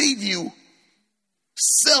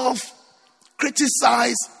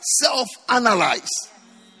self-criticize, self-analyze.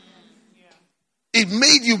 It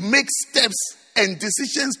made you make steps and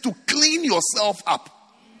decisions to clean yourself up,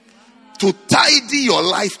 to tidy your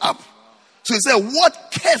life up, So he said,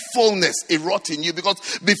 what carefulness it wrought in you, because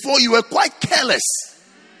before you were quite careless.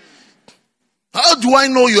 How do I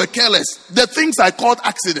know you are careless? The things I called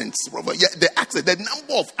accidents, brother. Yeah, the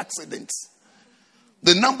number of accidents.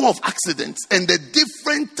 The number of accidents and the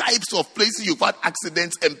different types of places you've had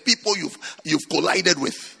accidents and people you've collided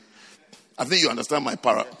with. I think you understand my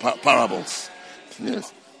parables.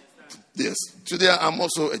 Yes. Yes. Today I'm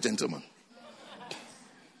also a gentleman.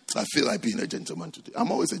 I feel like being a gentleman today.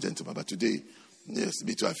 I'm always a gentleman, but today, yes,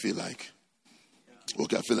 me too, I feel like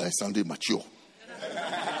sounding mature.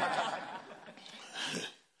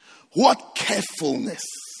 What carefulness.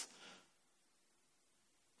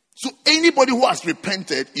 So anybody who has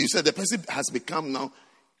repented, you said the person has become now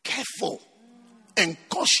careful and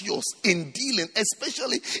cautious in dealing,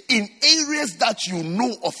 especially in areas that you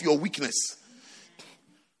know of your weakness.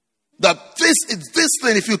 That this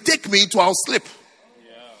thing, if you take me into, I'll slip.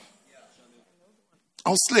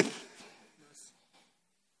 I'll slip.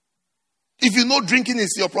 If you know drinking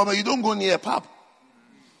is your problem, you don't go near a pub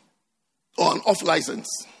or an off license.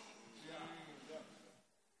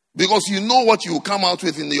 Because you know what you will come out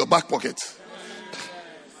with in your back pocket.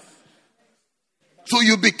 So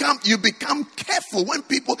you become careful even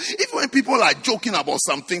when people are joking about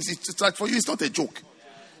some things. It's like, for you, it's not a joke.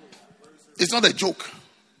 It's not a joke.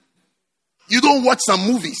 You don't watch some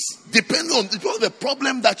movies depending on the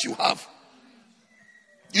problem that you have.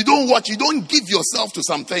 You don't give yourself to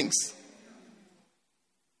some things.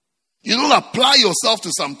 You don't apply yourself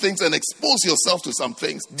to some things and expose yourself to some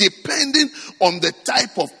things depending on the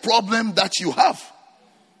type of problem that you have.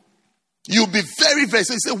 You'll be very, very,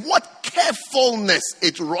 so you say, what carefulness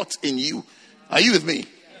it wrought in you. Are you with me?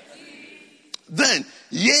 Then,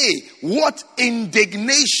 yea, what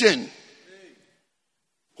indignation.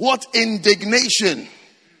 What indignation.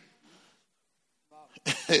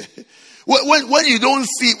 when you don't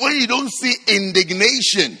see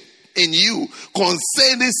indignation in you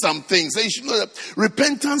concerning some things, then you should know that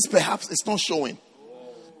repentance perhaps is not showing.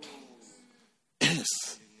 Yes.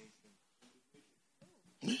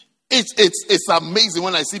 It's amazing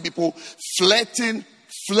when I see people flirting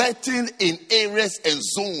in areas and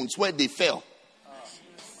zones where they fell.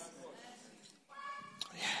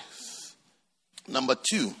 Yes. Number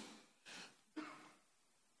 2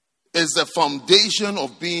 is the foundation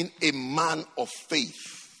of being a man of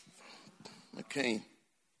faith. Okay.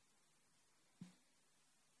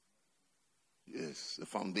 Yes, the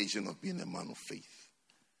foundation of being a man of faith.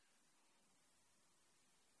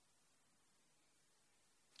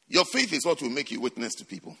 Your faith is what will make you witness to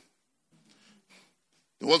people.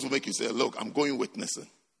 What will make you say, look, I'm going witnessing.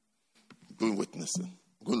 I'm going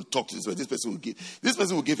to talk to this person. This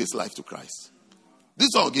person will give his life to Christ. This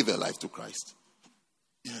one will give their life to Christ.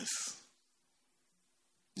 Yes.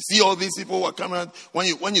 You see all these people who are coming out,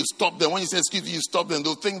 when you stop them, when you say excuse me, you stop them,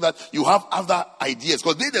 they'll think that you have other ideas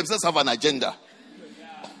because they themselves have an agenda.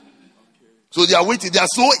 So they are waiting. They are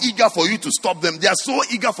so eager for you to stop them. They are so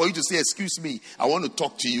eager for you to say, excuse me, I want to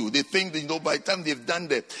talk to you. They think that, by the time they've done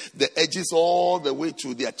the edges all the way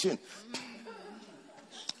to their chin.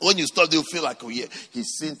 When you stop, they'll feel like, oh yeah,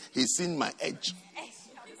 he's seen my edge.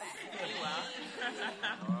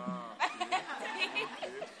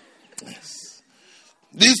 Yes.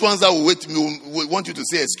 These ones that will wait, will want you to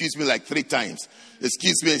say, excuse me, like 3 times.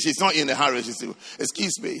 Excuse me, and she's not in a hurry. She says,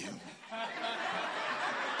 excuse me.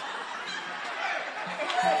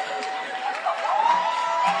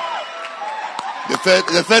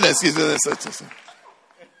 The third excuse is yes.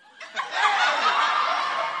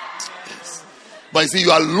 But you see,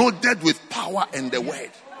 you are loaded with power and the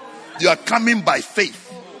word. You are coming by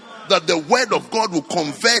faith that the word of God will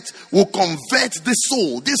convert this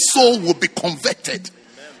soul. This soul will be converted.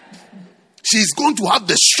 She's going to have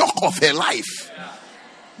the shock of her life.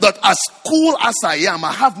 That as cool as I am,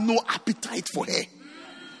 I have no appetite for her.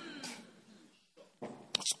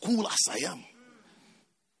 As cool as I am.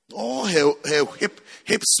 All her hip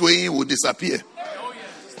swaying will disappear.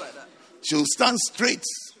 She'll stand straight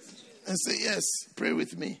and say, yes, pray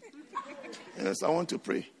with me. Yes, I want to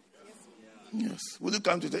pray. Yes. Will you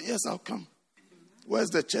come to the? Yes, I'll come. Where's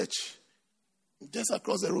the church? Just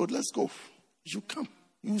across the road. Let's go. You come.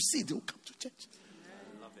 You see they'll come to church.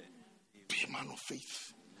 Be a man of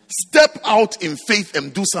faith. Step out in faith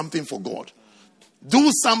and do something for God.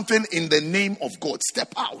 Do something in the name of God.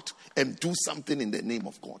 Step out and do something in the name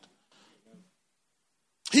of God.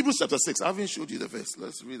 Hebrews chapter 6. I haven't showed you the verse.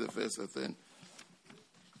 Let's read the verse and then.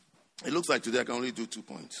 It looks like today I can only do 2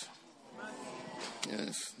 points.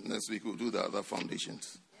 Yes. Next week we'll do the other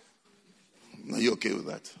foundations. Are you okay with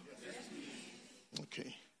that?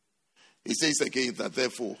 Okay. He says again that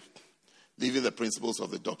therefore, Leaving the principles of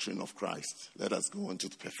the doctrine of Christ, let us go on to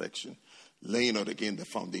perfection, laying out again the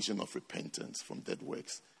foundation of repentance from dead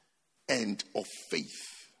works and of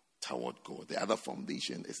faith toward God. The other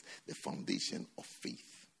foundation is the foundation of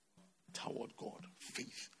faith toward God.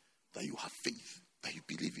 Faith, that you have faith, that you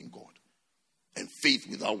believe in God. And faith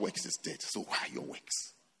without works is dead. So why your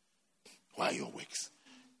works? Why your works?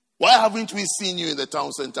 Why haven't we seen you in the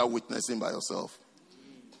town center witnessing by yourself?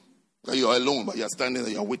 That you're alone, but you're standing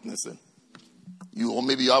there, you're witnessing. You, or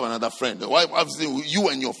maybe you have another friend. Why have seen you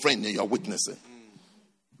and your friend and you're witnessing?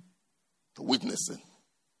 Witnessing.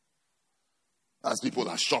 As people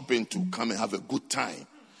are shopping to come and have a good time,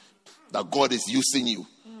 that God is using you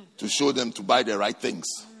to show them to buy the right things.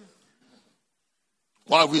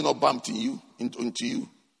 Why have we not bumped into you?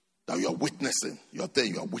 That you are witnessing. You are there,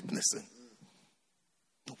 you are witnessing.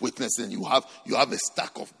 Witnessing. You have a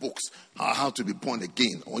stack of books, how to be born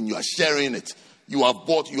again. When you are sharing it, you have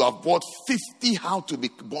bought 50 how to be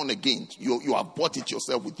born again. You have bought it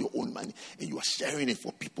yourself with your own money, and you are sharing it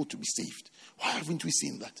for people to be saved. Why haven't we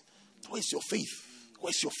seen that? Where's your faith?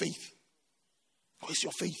 Where's your faith? Where's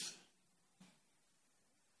your faith?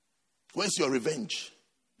 Where's your revenge?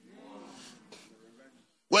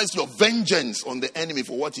 Where's your vengeance on the enemy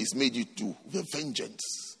for what he's made you do? The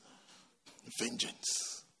vengeance.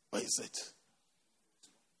 Vengeance. Where is it?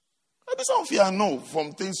 Maybe some of you know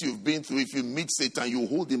from things you've been through, if you meet Satan, you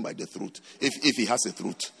hold him by the throat. If he has a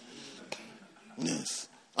throat. Yes.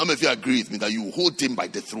 How many of you agree with me that you hold him by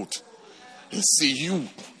the throat and say, you?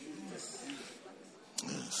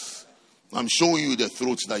 Yes. I'm showing you the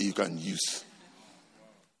throat that you can use.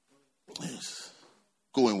 Yes.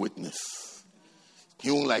 Go and witness.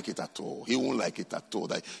 He won't like it at all. He won't like it at all.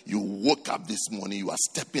 That you woke up this morning, you are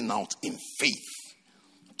stepping out in faith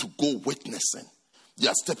to go witnessing. You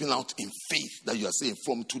are stepping out in faith that you are saying,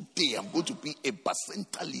 from today, I'm going to be a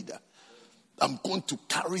Bacenta leader. I'm going to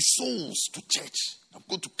carry souls to church. I'm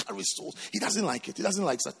going to carry souls. He doesn't like it. He doesn't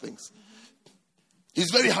like such things. He's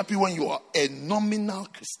very happy when you are a nominal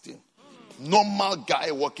Christian. Normal guy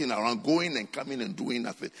walking around, going and coming and doing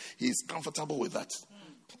nothing. He's comfortable with that.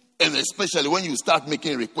 And especially when you start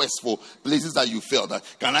making requests for places that you felt that,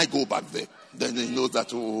 can I go back there? Then he knows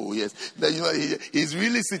that, oh yes. Then you know he's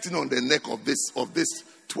really sitting on the neck of this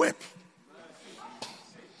twerp.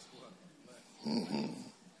 Mm-hmm.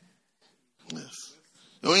 Yes.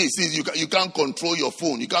 When he sees you can't control your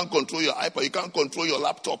phone, you can't control your iPad, you can't control your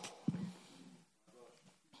laptop.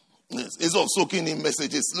 Yes. Instead of soaking in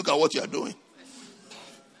messages, look at what you are doing.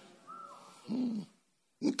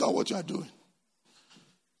 Look at what you are doing.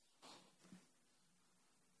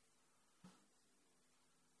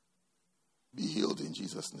 Be healed in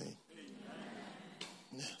Jesus' name. Amen.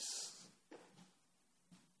 Yes.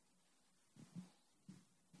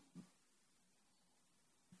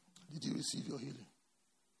 Did you receive your healing?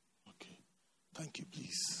 Okay. Thank you,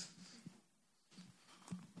 please.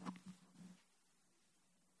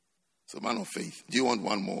 So, man of faith, do you want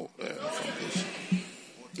one more foundation?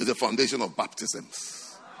 It's the foundation of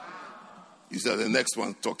baptisms. You said the next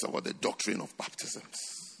one talks about the doctrine of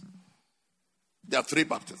baptisms. There are 3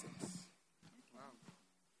 baptisms.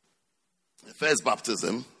 The first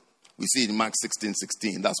baptism, we see in Mark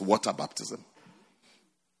 16:16. That's water baptism.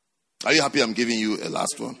 Are you happy I'm giving you a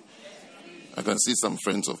last one? I can see some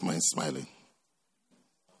friends of mine smiling.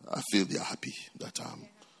 I feel they are happy that I'm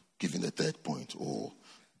giving the third point or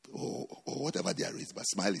whatever there is. But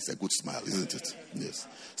smile is a good smile, isn't it? Yes.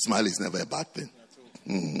 Smile is never a bad thing.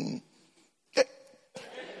 Mm-hmm.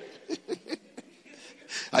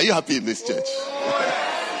 Are you happy in this church?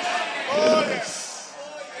 Yes.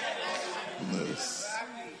 Yes.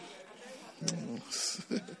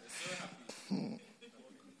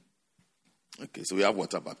 Okay, so we have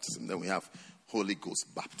water baptism. Then we have Holy Ghost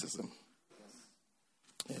baptism.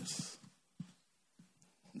 Yes.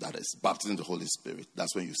 That is baptism in the Holy Spirit.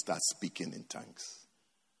 That's when you start speaking in tongues.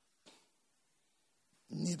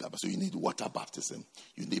 You need that. So you need water baptism.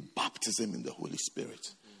 You need baptism in the Holy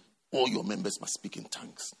Spirit. All your members must speak in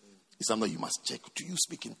tongues. It's something you must check. Do you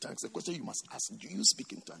speak in tongues? The question you must ask, do you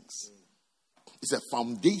speak in tongues? It's a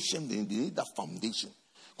foundation. They need that foundation.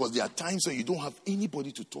 Because there are times when you don't have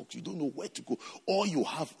anybody to talk to. You don't know where to go. All you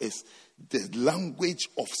have is the language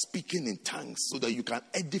of speaking in tongues so that you can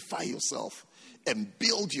edify yourself and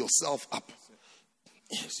build yourself up.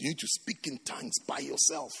 Yes, you need to speak in tongues by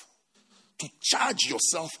yourself to charge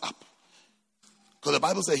yourself up. Because the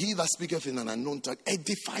Bible says, he that speaketh in an unknown tongue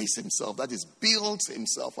edifies himself. That is, builds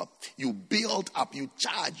himself up. You build up, you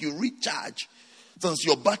charge, you recharge. Since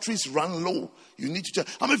your batteries run low, you need to charge.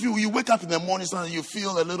 How many of you wake up in the morning and you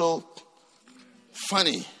feel a little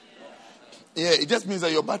funny? Yeah, it just means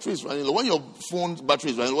that your battery is running low. When your phone's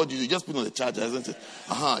battery is running low, what do? You just put on the charger, isn't it?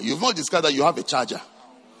 You've not discovered that you have a charger.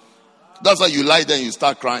 That's why you lie there and you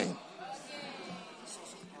start crying.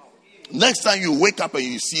 Next time you wake up and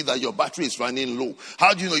you see that your battery is running low,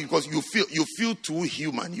 how do you know? Because you feel too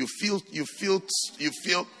human. You feel.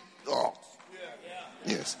 Oh,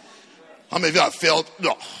 yes. How many of you have felt?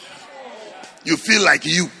 No. You feel like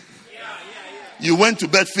you. You went to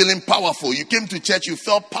bed feeling powerful. You came to church, you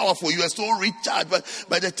felt powerful. You were so recharged. But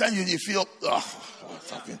by the time you feel, what's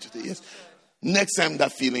happening today? Yes. Next time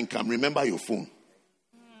that feeling comes, remember your phone.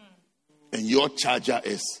 And your charger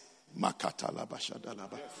is Makatalaba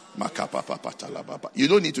Shadalaba. Makapapapatalababa. You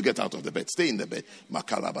don't need to get out of the bed. Stay in the bed.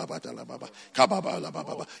 Makalababatalababa.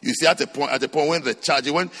 Kababalababa. You see, at the point when the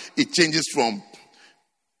charger, when it changes from,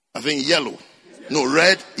 I think, yellow. No,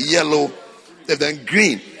 red, yellow, and then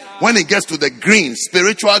green. When it gets to the green,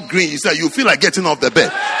 spiritual green, you say you feel like getting off the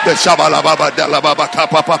bed. The shabalababa dalababa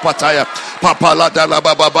kapapapataya papala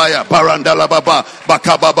dalababaya barandalababa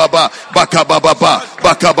bakabababa bakabababa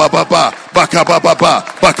bakabababa bakabababa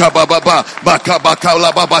bakabababa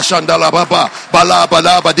bakabakalababa shandalababa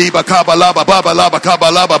balabalaba di bakabalaba babalaba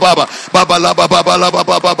kabalaba baba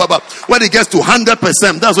babalaba. When it gets to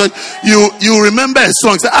 100%, that's when you remember a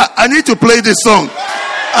song. Say, I need to play this song.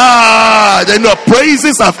 Then the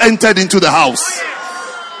praises have entered into the house.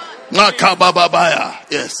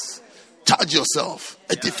 Yes. Charge yourself.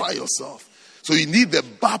 Edify yourself. So you need the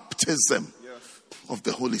baptism of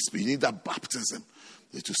the Holy Spirit. You need that baptism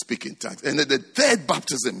to speak in tongues. And then the third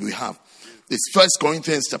baptism we have is 1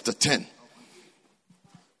 Corinthians chapter 10.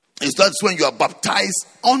 That's when you are baptized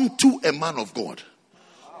unto a man of God.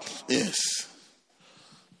 Yes.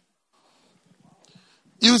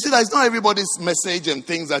 You see that it's not everybody's message and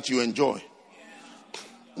things that you enjoy.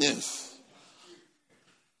 Yes.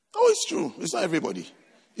 Oh, it's true. It's not everybody.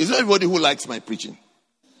 It's not everybody who likes my preaching.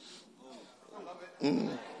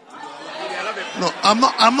 No, I'm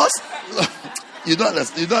not. You don't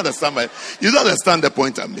understand the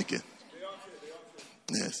point I'm making.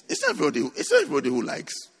 Yes. It's not everybody who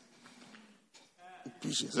likes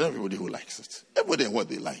preaching. It's not everybody who likes it. Everybody and what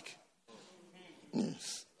they like.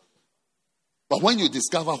 Yes. But when you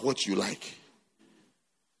discover what you like,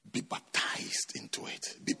 be baptized into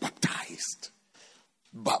it. Be baptized.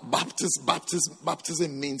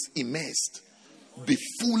 Baptism means immersed. Be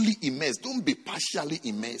fully immersed. Don't be partially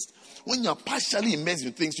immersed. When you're partially immersed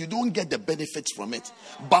in things, you don't get the benefits from it.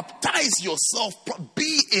 Baptize yourself.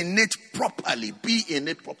 Be in it properly. Be in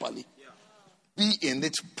it properly. Be in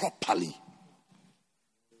it properly.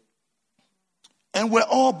 And we're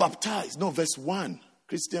all baptized. No, verse 1,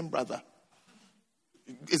 Christian brother.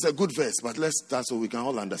 It's a good verse, but let's start so we can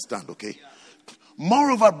all understand, okay?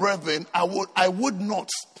 Moreover, brethren, I would not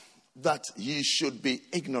that ye should be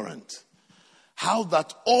ignorant, how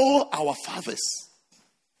that all our fathers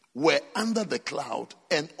were under the cloud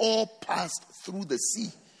and all passed through the sea.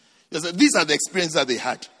 These are the experiences that they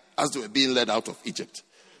had as they were being led out of Egypt.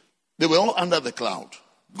 They were all under the cloud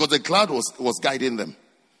because the cloud was guiding them.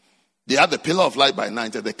 They had the pillar of light by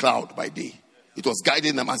night and the cloud by day. It was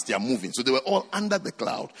guiding them as they are moving. So they were all under the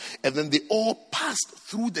cloud. And then they all passed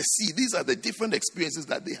through the sea. These are the different experiences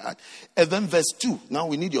that they had. And then verse 2. Now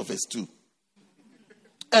we need your verse 2.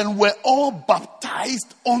 And were all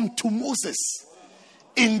baptized unto Moses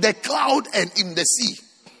in the cloud and in the sea.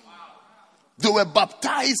 They were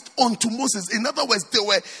baptized unto Moses. In other words, they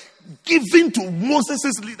were given to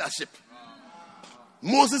Moses' leadership.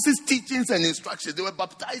 Moses' teachings and instructions. They were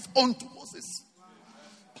baptized unto Moses.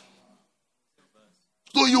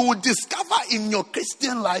 So you will discover in your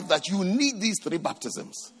Christian life that you need these three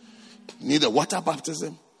baptisms. You need the water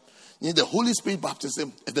baptism, you need the Holy Spirit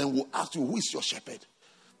baptism, and then we'll ask you, who is your shepherd?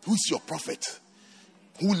 Who is your prophet?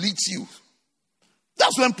 Who leads you?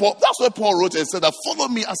 That's where Paul wrote and said that follow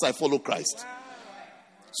me as I follow Christ.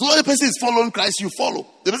 So when the person is following Christ, you follow.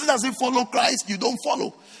 The person doesn't follow Christ, you don't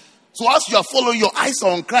follow. So as you are following, your eyes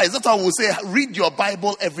are on Christ. That's why we'll say, read your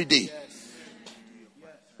Bible every day.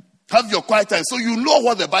 Have your quiet time so you know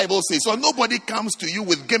what the Bible says. So nobody comes to you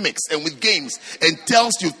with gimmicks and with games and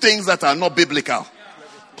tells you things that are not biblical.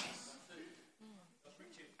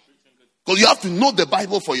 Because you have to know the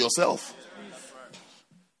Bible for yourself.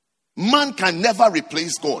 Man can never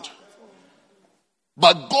replace God.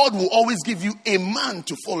 But God will always give you a man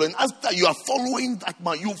to follow. And after you are following that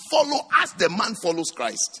man, you follow as the man follows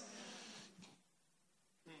Christ.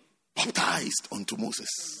 Baptized unto Moses.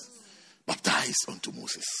 Baptized unto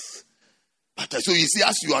Moses. So you see,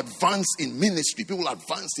 as you advance in ministry, people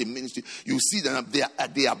advance in ministry, you see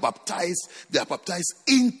that they are baptized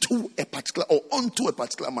into a particular or onto a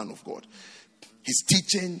particular man of God. His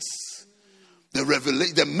teachings, The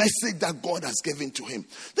revelation, the message that God has given to him.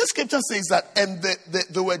 The scripture says that, and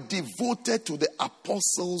they were devoted to the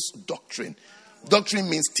apostles' doctrine. Doctrine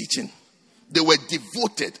means teaching. They were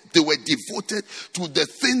devoted. They were devoted to the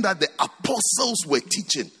thing that the apostles were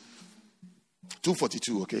teaching.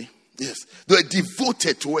 242, okay? Yes. They were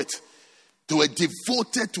devoted to it. They were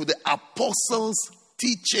devoted to the apostles'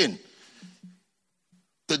 teaching.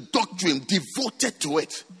 The doctrine, devoted to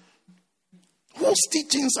it. Whose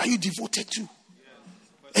teachings are you devoted to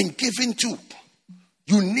and given to?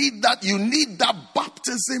 You need that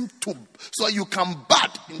baptism so you can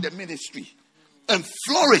bud in the ministry and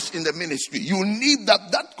flourish in the ministry. You need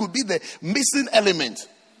that. That could be the missing element.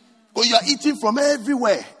 Because you are eating from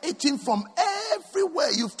everywhere. Eating from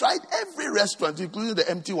everywhere. You've tried every restaurant, including the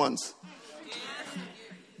empty ones.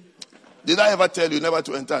 Did I ever tell you never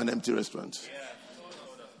to enter an empty restaurant?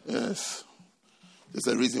 Yes. There's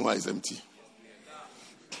a reason why it's empty.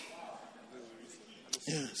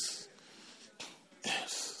 Yes.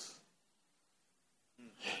 Yes.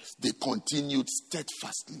 Yes. They continued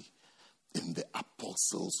steadfastly in the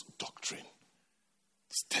apostles' doctrine.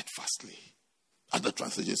 Steadfastly. Other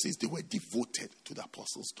translation says they were devoted to the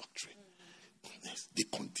apostles' doctrine. Yes. They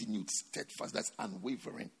continued steadfast. That's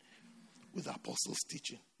unwavering with the apostles'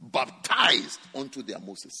 teaching. Baptized unto their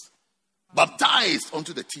Moses. Baptized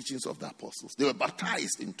unto the teachings of the apostles. They were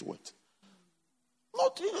baptized into it.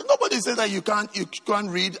 Nobody says that you can't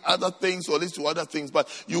read other things or listen to other things, but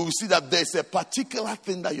you will see that there's a particular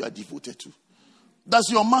thing that you are devoted to. Does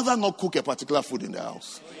your mother not cook a particular food in the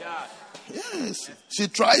house? Yes. She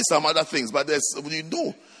tries some other things, but you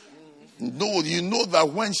know that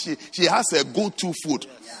when she has a go-to food,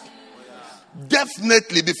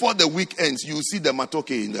 definitely before the week ends, you see the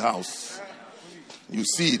matoke in the house. You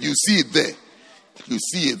see it there. You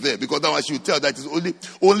see it there. Because otherwise you tell that it's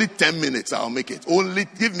only 10 minutes I'll make it. Only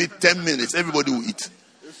give me 10 minutes, everybody will eat.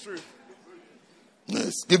 It's true.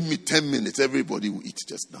 Yes. Give me 10 minutes, everybody will eat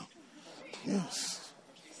just now. Yes.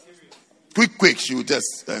 Quick, she will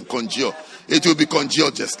just congeal. It will be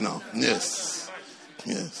congealed just now. Yes.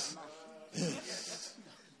 Yes. Yes.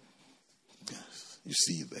 Yes. You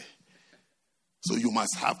see it there. So you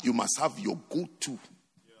must have your go-to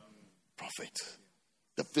prophet.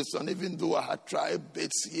 The first one, even though I had tried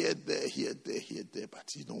bits here, there, but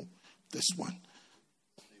this one,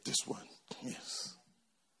 yes,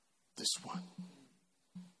 this one.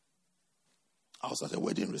 I was at a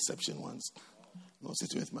wedding reception once. I was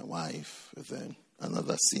sitting with my wife, with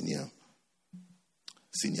another senior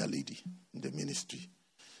lady in the ministry,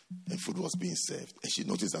 and food was being served, and she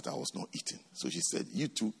noticed that I was not eating, so she said, "You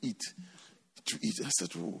two eat." To eat. I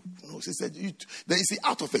said, "Oh, no." She said, then you see,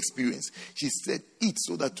 out of experience, she said, "Eat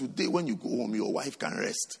so that today when you go home, your wife can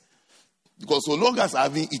rest." Because so long as I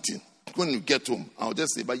haven't eaten, when you get home, I'll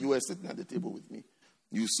just say, "But you were sitting at the table with me.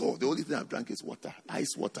 You saw, the only thing I've drank is water,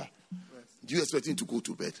 ice water. Do you expect me to go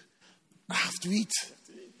to bed? I have to eat."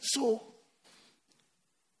 So,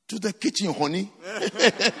 to the kitchen, honey.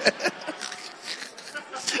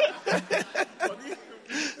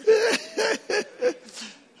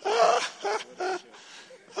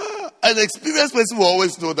 An experienced person will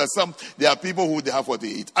always know that there are people who they have what they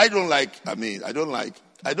eat. I don't like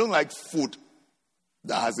food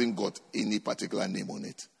that hasn't got any particular name on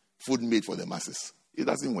it. Food made for the masses. It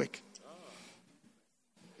doesn't work.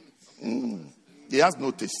 It has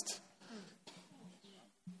no taste.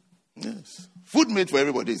 Yes. Food made for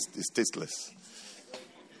everybody is tasteless.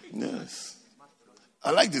 Yes. I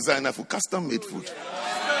like designer food, custom made food.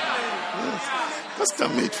 Yes.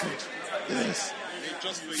 Custom made food. Yes.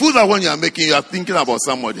 Food that when you are making, you are thinking about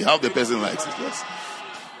somebody, how the person likes it. Yes.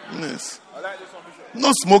 Yes.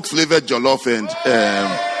 No smoke flavored jollof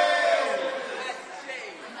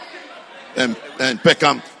and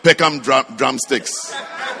Peckham drumsticks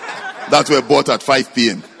that were bought at 5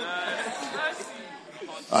 p.m.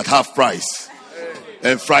 at half price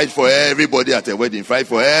and fried for everybody at a wedding. Fried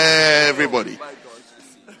for everybody.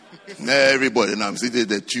 Everybody. And I'm sitting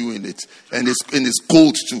there chewing it, and it's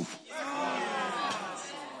cold too.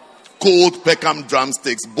 Cold Peckham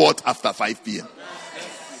drumsticks bought after 5 p.m.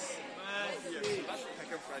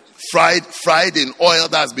 Fried in oil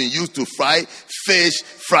that has been used to fry fish,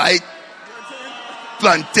 fried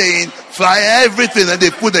plantain, fry everything, and they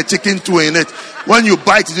put the chicken too in it. When you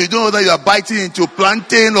bite it, you don't know that you are biting into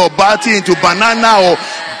plantain or biting into banana or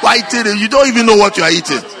biting. You don't even know what you are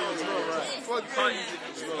eating.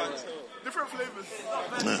 Different flavors.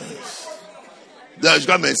 They should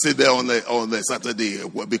come and sit there on the Saturday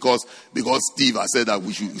because Steve has said that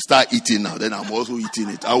we should start eating now. Then I'm also eating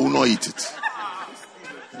it. I will not eat it.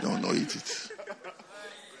 I will not eat it.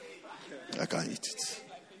 I can't eat it.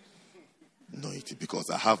 No eating, because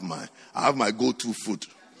I have my go-to food.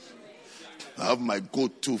 I have my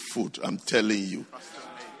go-to food. I'm telling you.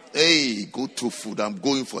 Hey, go-to food. I'm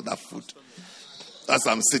going for that food. As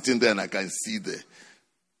I'm sitting there and I can see the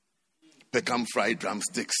Peckham fried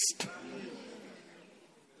drumsticks,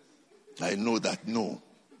 I know that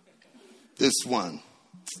this one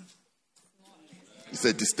is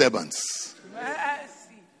a disturbance. Yes,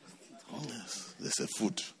 there's a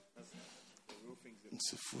food.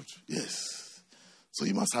 It's a food. Yes. So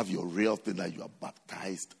you must have your real thing that you are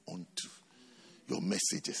baptized onto. Your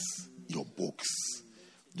messages, your books,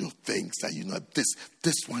 your things that you know.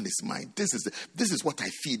 This one is mine. This is what I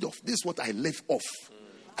feed off. This is what I live off.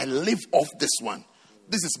 I live off this one.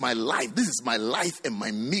 This is my life. This is my life and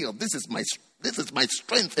my meal. This is my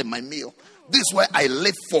strength and my meal. This is where I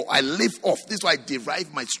live for. I live off. This is where I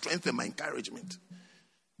derive my strength and my encouragement.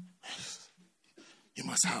 You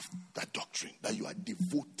must have that doctrine that you are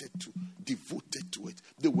devoted to it.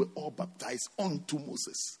 They were all baptized unto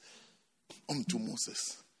Moses. Unto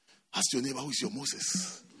Moses. Ask your neighbor, who is your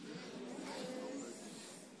Moses?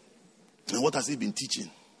 And what has he been teaching?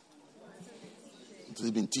 What has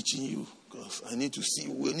he been teaching you? Because we need to see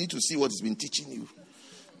what he's been teaching you.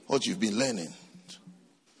 What you've been learning.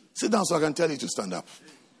 Sit down so I can tell you to stand up.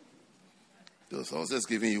 Because I was just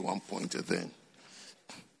giving you one pointer then.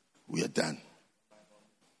 We are done.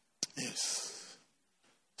 Yes.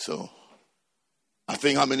 So, I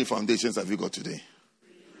think, how many foundations have you got today?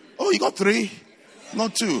 Oh, you got 3?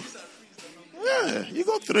 Not 2. Yeah, you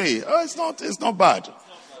got 3. Oh, it's not bad.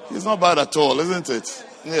 It's not bad at all, isn't it?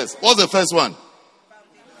 Yes. What's the first one?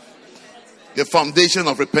 The foundation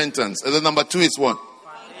of repentance. And then number 2 is what?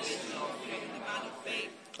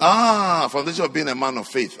 Foundation of being a man of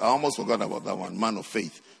faith. I almost forgot about that one. Man of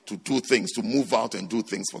faith. To do things, to move out and do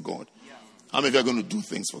things for God. How many of you are going to do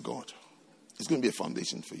things for God? It's going to be a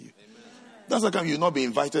foundation for you. That's how come you'll not be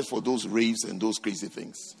invited for those raves and those crazy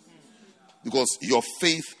things. Because your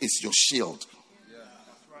faith is your shield.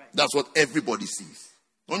 That's what everybody sees.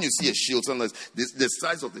 When you see a shield, sometimes the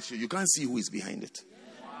size of the shield, you can't see who is behind it.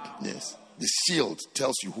 Yes. The shield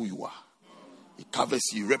tells you who you are. It covers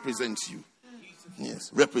you, represents you.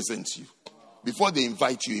 Yes, represents you. Before they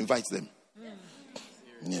invite you, invite them.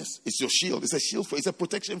 Yes, it's your shield. It's a shield it's a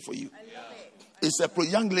protection for you.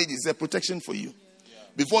 Young lady, it's a protection for you.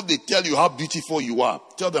 Before they tell you how beautiful you are,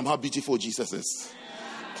 tell them how beautiful Jesus is.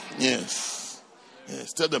 Yes.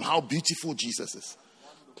 Yes, tell them how beautiful Jesus is.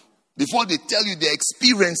 Before they tell you their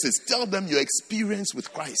experiences, tell them your experience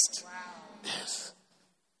with Christ. Yes.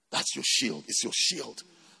 That's your shield. It's your shield.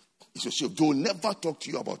 It's your shield. They'll never talk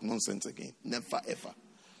to you about nonsense again. Never, ever.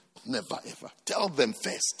 Never, ever. Tell them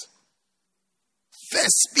first.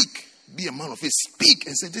 First speak. Be a man of faith. Speak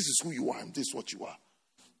and say, this is who you are and this is what you are.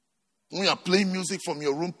 When you are playing music from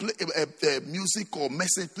your room, play music or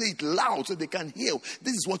message, play it loud so they can hear.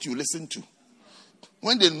 This is what you listen to.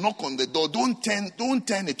 When they knock on the door, don't turn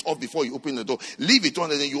it off before you open the door. Leave it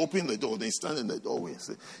on and then you open the door. Then stand in the doorway.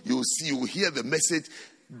 You will hear the message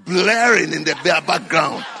blaring in the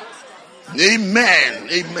background. Amen.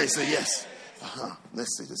 Amen. Say yes.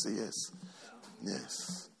 Next day, say yes.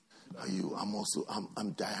 Yes. Are you?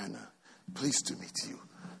 I'm Diana. Pleased to meet you.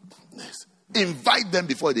 Yes. Invite them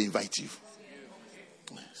before they invite you.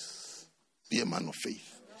 Yes. Be a man of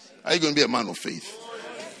faith. Are you going to be a man of faith?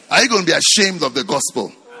 Are you going to be ashamed of the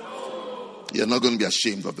gospel? You're not going to be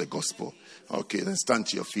ashamed of the gospel. Okay, then stand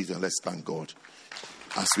to your feet and let's thank God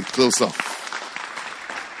as we close up.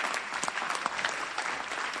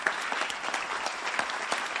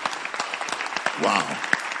 Wow.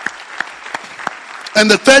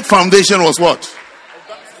 And the third foundation was what?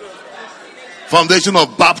 Foundation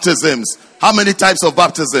of baptisms. How many types of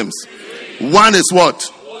baptisms? 1 is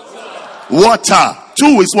what? Water.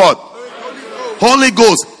 2 is what? Holy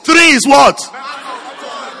Ghost. 3 is what?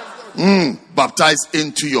 Baptized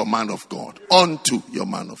into your man of God. Unto your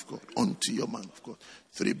man of God. Unto your man of God.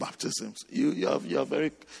 3 baptisms. You are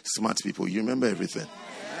very smart people. You remember everything.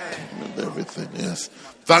 Remember everything. Yes.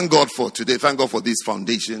 Thank God for today. Thank God for these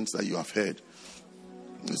foundations that you have heard.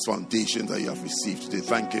 These foundations that you have received today.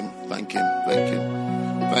 Thank Him. Thank Him. Thank Him.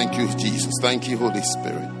 Thank you, Jesus. Thank you, Holy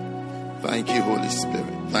Spirit. Thank you, Holy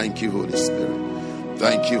Spirit. Thank you, Holy Spirit.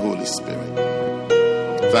 Thank you, Holy Spirit.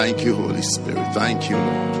 Thank you, Holy Spirit. Thank you,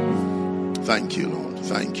 Lord. Thank you, Lord.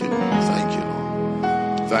 Thank you, Lord. Thank you,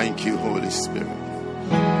 Lord. Thank you, Holy Spirit.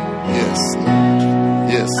 Yes,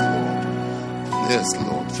 Lord. Yes, Lord. Yes,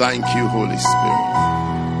 Lord. Thank you, Holy Spirit.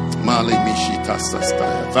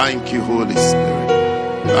 Thank you, Holy Spirit.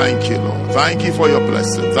 Thank you, Lord. Thank you for your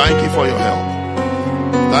blessing. Thank you for your help.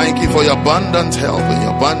 Thank you for your abundant help and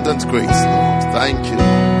your abundant grace, Lord. Thank you,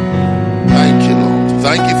 Lord. Thank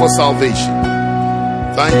Thank you for salvation.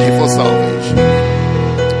 Thank you for salvation.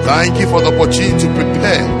 Thank you for the opportunity to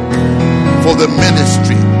prepare for the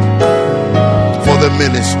ministry. For the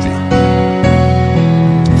ministry.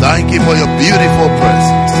 Thank you for your beautiful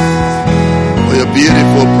presence. For your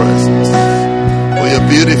beautiful presence. For your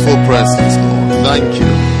beautiful presence, Lord. Thank you.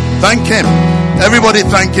 Thank Him. Everybody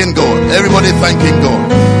thanking God. Everybody thanking God.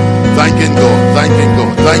 Thanking God. Thanking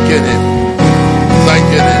God. Thanking Him.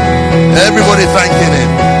 Thanking Him. Everybody thanking Him.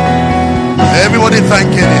 Everybody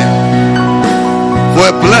thanking Him for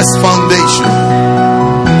a blessed foundation.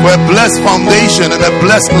 For a blessed foundation and a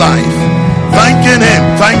blessed life. Thanking Him.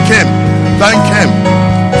 Thank Him. Thank Him.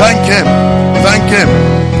 Thank Him. Thank Him.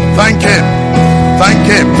 Thank Him. Thank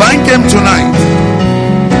Him. Thank Him tonight.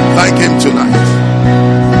 Thank Him tonight.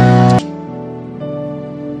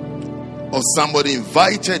 Or somebody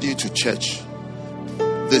invited you to church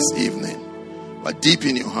this evening, but deep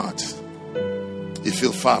in your heart, you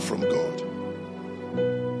feel far from God.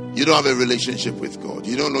 You don't have a relationship with God.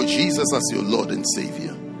 You don't know Jesus as your Lord and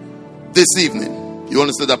Savior. This evening, you want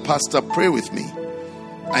to say that, Pastor, pray with me.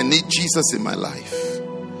 I need Jesus in my life.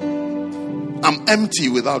 I'm empty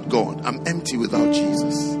without God. I'm empty without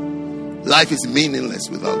Jesus. Life is meaningless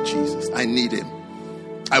without Jesus. I need Him.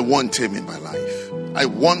 I want Him in my life. I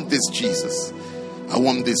want this Jesus. I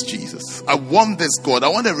want this Jesus. I want this God. I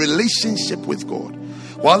want a relationship with God.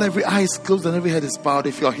 While every eye is closed and every head is bowed,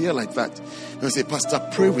 if you're here like that, you say, Pastor,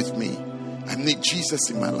 pray with me. I need Jesus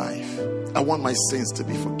in my life. I want my sins to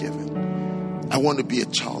be forgiven. I want to be a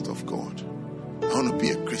child of God. I want to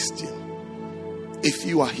be a Christian. If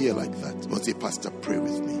you are here like that, you say, Pastor, pray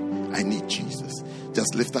with me. I need Jesus.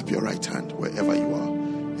 Just lift up your right hand wherever you are,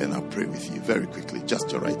 and I'll pray with you very quickly.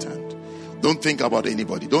 Just your right hand. Don't think about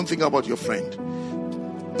anybody. Don't think about your friend.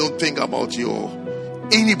 Don't think about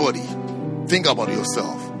anybody. Think about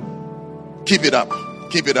yourself. Keep it up.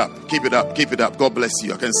 Keep it up. Keep it up. Keep it up. God bless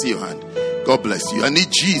you. I can see your hand. God bless you. I need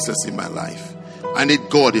Jesus in my life. I need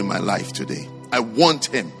God in my life today. I want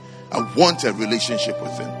Him. I want a relationship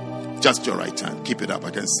with Him. Just your right hand. Keep it up. I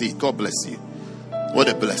can see it. God bless you. What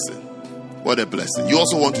a blessing. What a blessing. You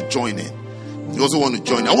also want to join in. You also want to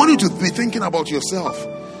join. I want you to be thinking about yourself.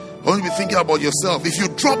 I want you to be thinking about yourself. If you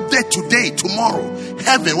drop dead today, tomorrow,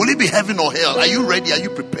 heaven, will it be heaven or hell? Are you ready? Are you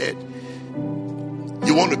prepared?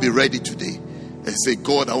 You want to be ready today and say,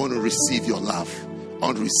 God, I want to receive your love. I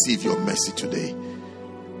want to receive your mercy today.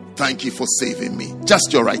 Thank you for saving me.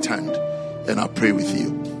 Just your right hand, and I'll pray with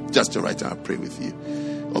you. Just your right hand, I'll pray with you.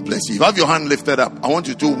 God bless you. If you have your hand lifted up, I want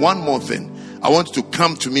you to do one more thing. I want you to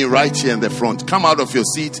come to me right here in the front. Come out of your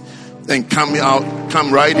seat and come out.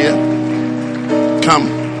 Come right here. Come.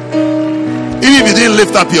 Even if you didn't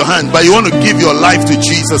lift up your hand, but you want to give your life to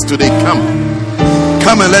Jesus today, come.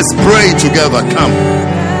 Come and let's pray together. Come.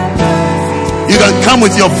 You can come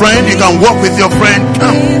with your friend. You can walk with your friend.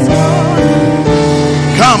 Come.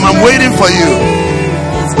 Come. I'm waiting for you.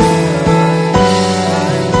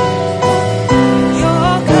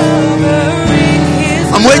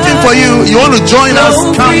 I'm waiting for you. You want to join us?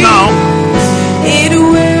 Come now.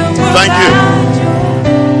 Thank you.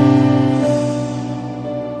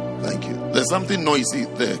 There's something noisy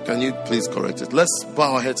there. Can you please correct it? Let's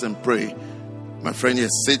bow our heads and pray. My friend, yes,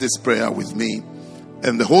 say this prayer with me.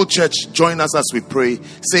 And the whole church, join us as we pray.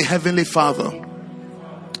 Say, Heavenly Father,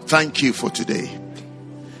 thank you for today.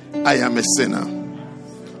 I am a sinner.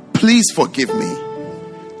 Please forgive me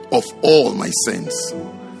of all my sins.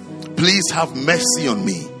 Please have mercy on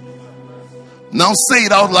me. Now say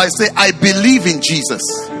it out loud. Say, I believe in Jesus.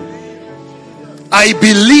 I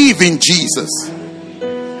believe in Jesus.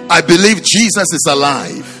 I believe Jesus is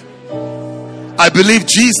alive. I believe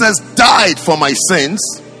Jesus died for my sins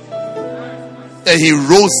and He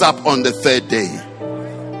rose up on the third day.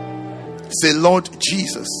 Say, Lord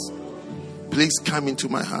Jesus, please come into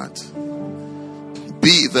my heart.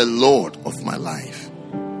 Be the Lord of my life.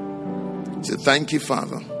 Say, thank you,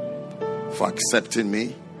 Father, for accepting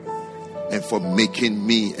me and for making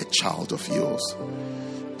me a child of yours.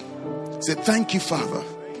 Say, thank you, Father,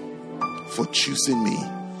 for choosing me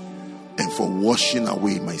and for washing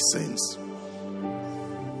away my sins.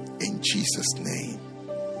 In Jesus' name.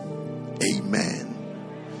 Amen.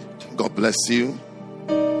 God bless you.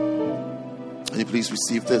 Can you please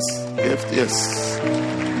receive this gift? Yes.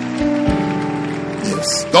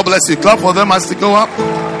 Yes. God bless you. Clap for them as they go up.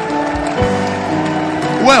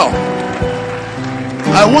 Well,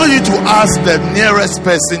 I want you to ask the nearest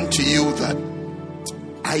person to you that,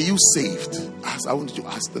 are you saved? I want you to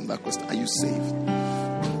ask them that question. Are you saved?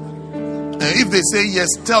 And if they say yes,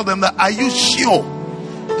 tell them that, are you sure?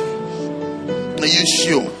 Are you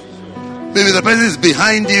sure? Maybe the person is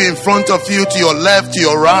behind you, in front of you, to your left, to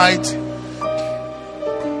your right.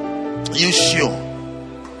 Are you sure?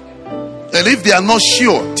 And if they are not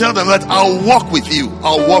sure, tell them that I'll walk with you.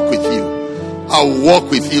 I'll walk with you. I'll walk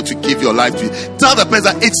with you to give your life to you. Tell the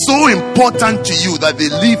person it's so important to you that they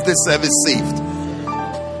leave the service saved.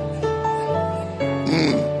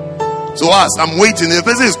 So ask, I'm waiting. If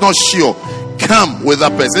the person is not sure, come with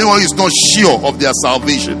that person. Anyone who is not sure of their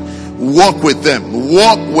salvation, walk with them.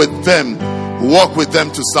 Walk with them. Walk with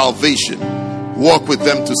them to salvation. Walk with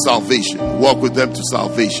them to salvation. Walk with them to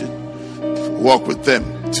salvation. Walk with them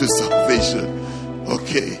to salvation.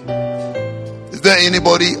 Okay. Is there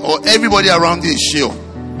anybody or everybody around you is sure?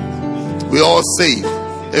 We all saved.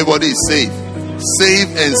 Everybody is saved.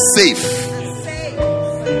 Saved and safe.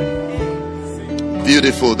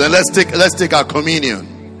 Beautiful. Then let's take our communion.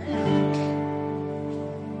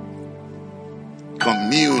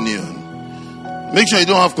 Communion. Make sure you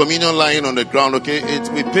don't have communion lying on the ground, okay?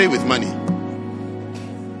 We pay with money.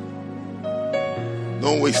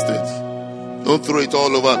 Don't waste it. Don't throw it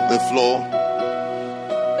all over the floor,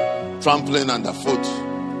 trampling underfoot.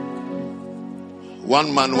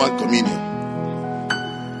 One man, one communion.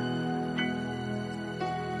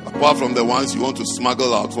 Apart from the ones you want to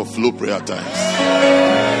smuggle out for flow prayer times.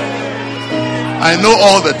 I know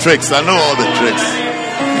all the tricks. And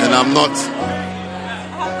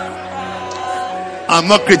I'm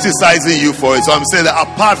not criticizing you for it. So I'm saying that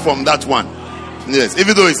apart from that one, yes,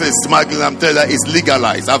 even though it says smuggling, I'm telling you it's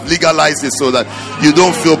legalized. I've legalized it so that you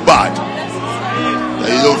don't feel bad. That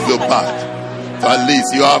you don't feel bad. So at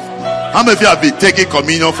least you have. How many of you have been taking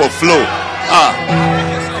communion for flow?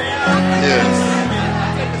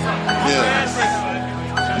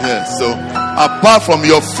 Yes. So apart from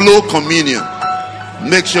your flow communion,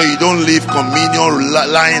 make sure you don't leave communion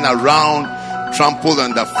lying around, trampled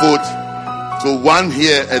underfoot. So one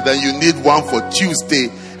here, and then you need one for Tuesday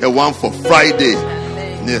and one for Friday.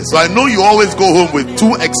 Yes. So I know you always go home with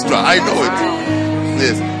 2 extra. I know it.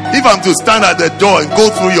 Yes. If I'm to stand at the door and go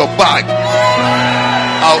through your bag,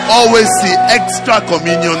 I'll always see extra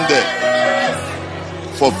communion there.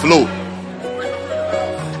 For flow.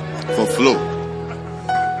 For flow.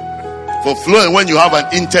 For flow, and when you have an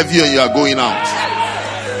interview and you are going out.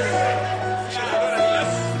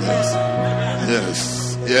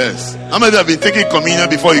 Yes. How many of you have been taking communion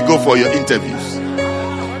before you go for your interviews?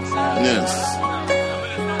 Yes.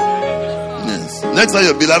 Next time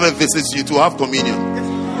your beloved visits you to have communion,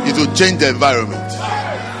 you to change the environment.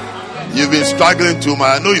 You've been struggling too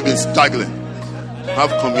much. I know you've been struggling.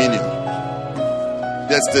 Have communion.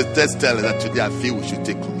 Let's tell her that today I feel we should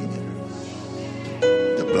take communion.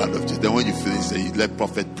 The blood of Jesus. Then when you finish, you let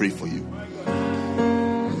prophet pray for you.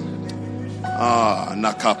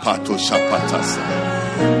 Nakapato Shapatasa.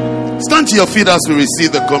 Stand to your feet as we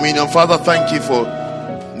receive the communion. Father, thank you for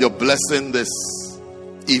your blessing this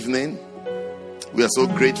evening. We are so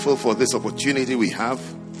grateful for this opportunity we have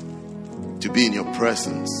to be in your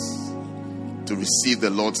presence, to receive the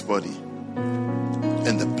Lord's body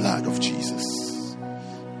and the blood of Jesus.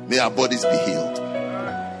 May our bodies be healed.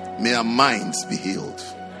 May our minds be healed.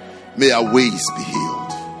 May our ways be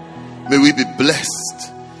healed. May we be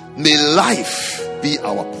blessed. May life be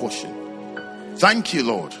our portion. Thank you,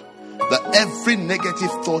 Lord, that every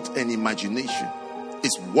negative thought and imagination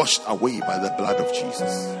is washed away by the blood of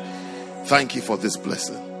Jesus. Thank you for this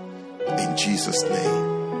blessing. In Jesus'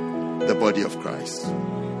 name, the body of Christ.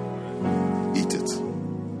 Eat it.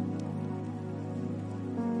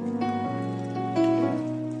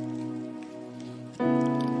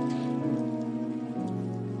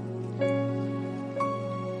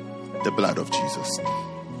 The blood of Jesus.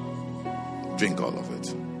 Drink all of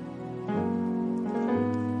it.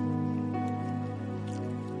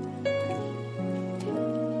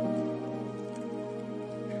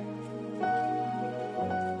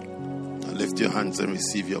 Now lift your hands and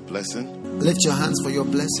receive your blessing. Lift your hands for your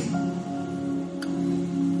blessing.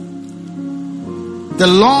 The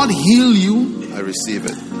Lord heal you. I receive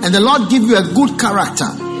it. And the Lord give you a good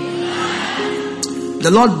character.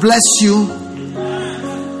 The Lord bless you.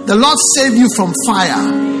 The Lord save you from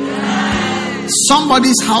fire.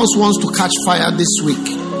 Somebody's house wants to catch fire this week.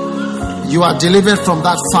 You are delivered from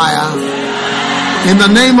that fire. In the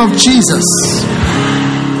name of Jesus,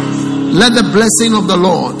 let the blessing of the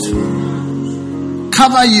Lord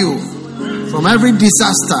cover you from every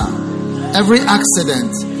disaster, every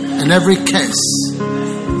accident, and every curse.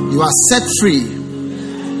 You are set free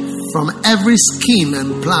from every scheme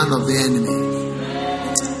and plan of the enemy.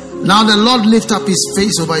 Now the Lord lift up his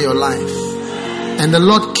face over your life, and the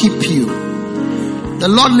Lord keep you. The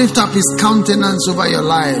Lord lift up his countenance over your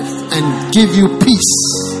life and give you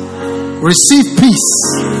peace. Receive peace.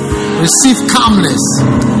 Receive calmness.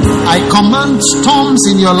 I command storms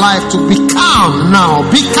in your life to be calm now.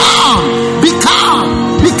 Be calm. Be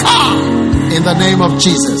calm. Be calm. In the name of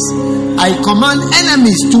Jesus. I command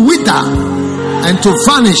enemies to wither and to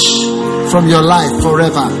vanish from your life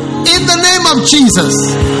forever. In the name of Jesus.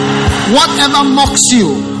 Whatever mocks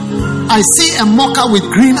you, I see a mocker with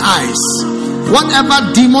green eyes.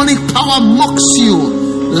 Whatever demonic power mocks you,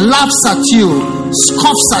 laughs at you,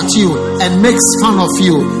 scoffs at you, and makes fun of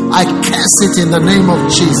you, I curse it in the name of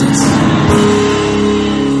Jesus.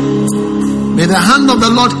 May the hand of the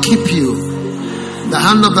Lord keep you. The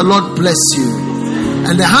hand of the Lord bless you.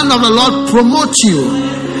 And the hand of the Lord promote you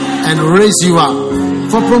and raise you up.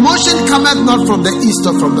 For promotion cometh not from the east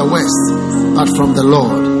or from the west, but from the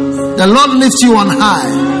Lord. The Lord lift you on high.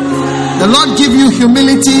 The Lord give you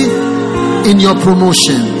humility in your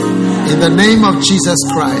promotion. In the name of Jesus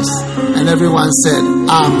Christ. And everyone said,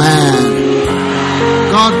 Amen.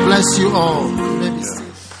 God bless you all. You may be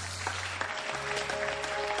seated.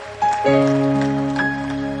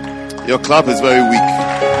 Your clap is very weak.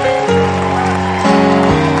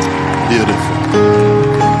 Beautiful.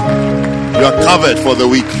 You are covered for the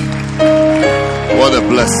week. What a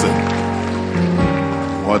blessing.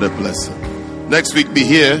 What a blessing. Next week be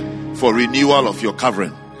here for renewal of your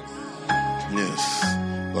covering. Yes.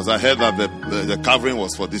 Because I heard that the covering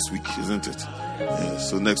was for this week, isn't it? Yes.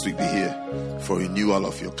 So next week be here for renewal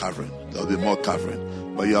of your covering. There will be more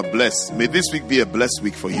covering. But you are blessed. May this week be a blessed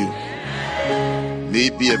week for you. May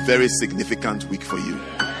it be a very significant week for you.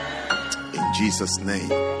 In Jesus' name.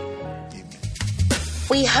 Amen.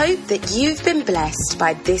 We hope that you've been blessed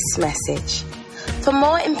by this message. For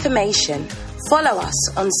more information, follow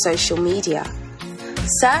us on social media.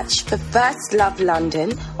 Search for First Love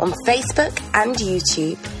London on Facebook and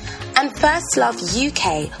YouTube, and First Love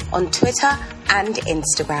UK on Twitter and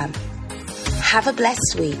Instagram. Have a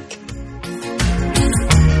blessed week.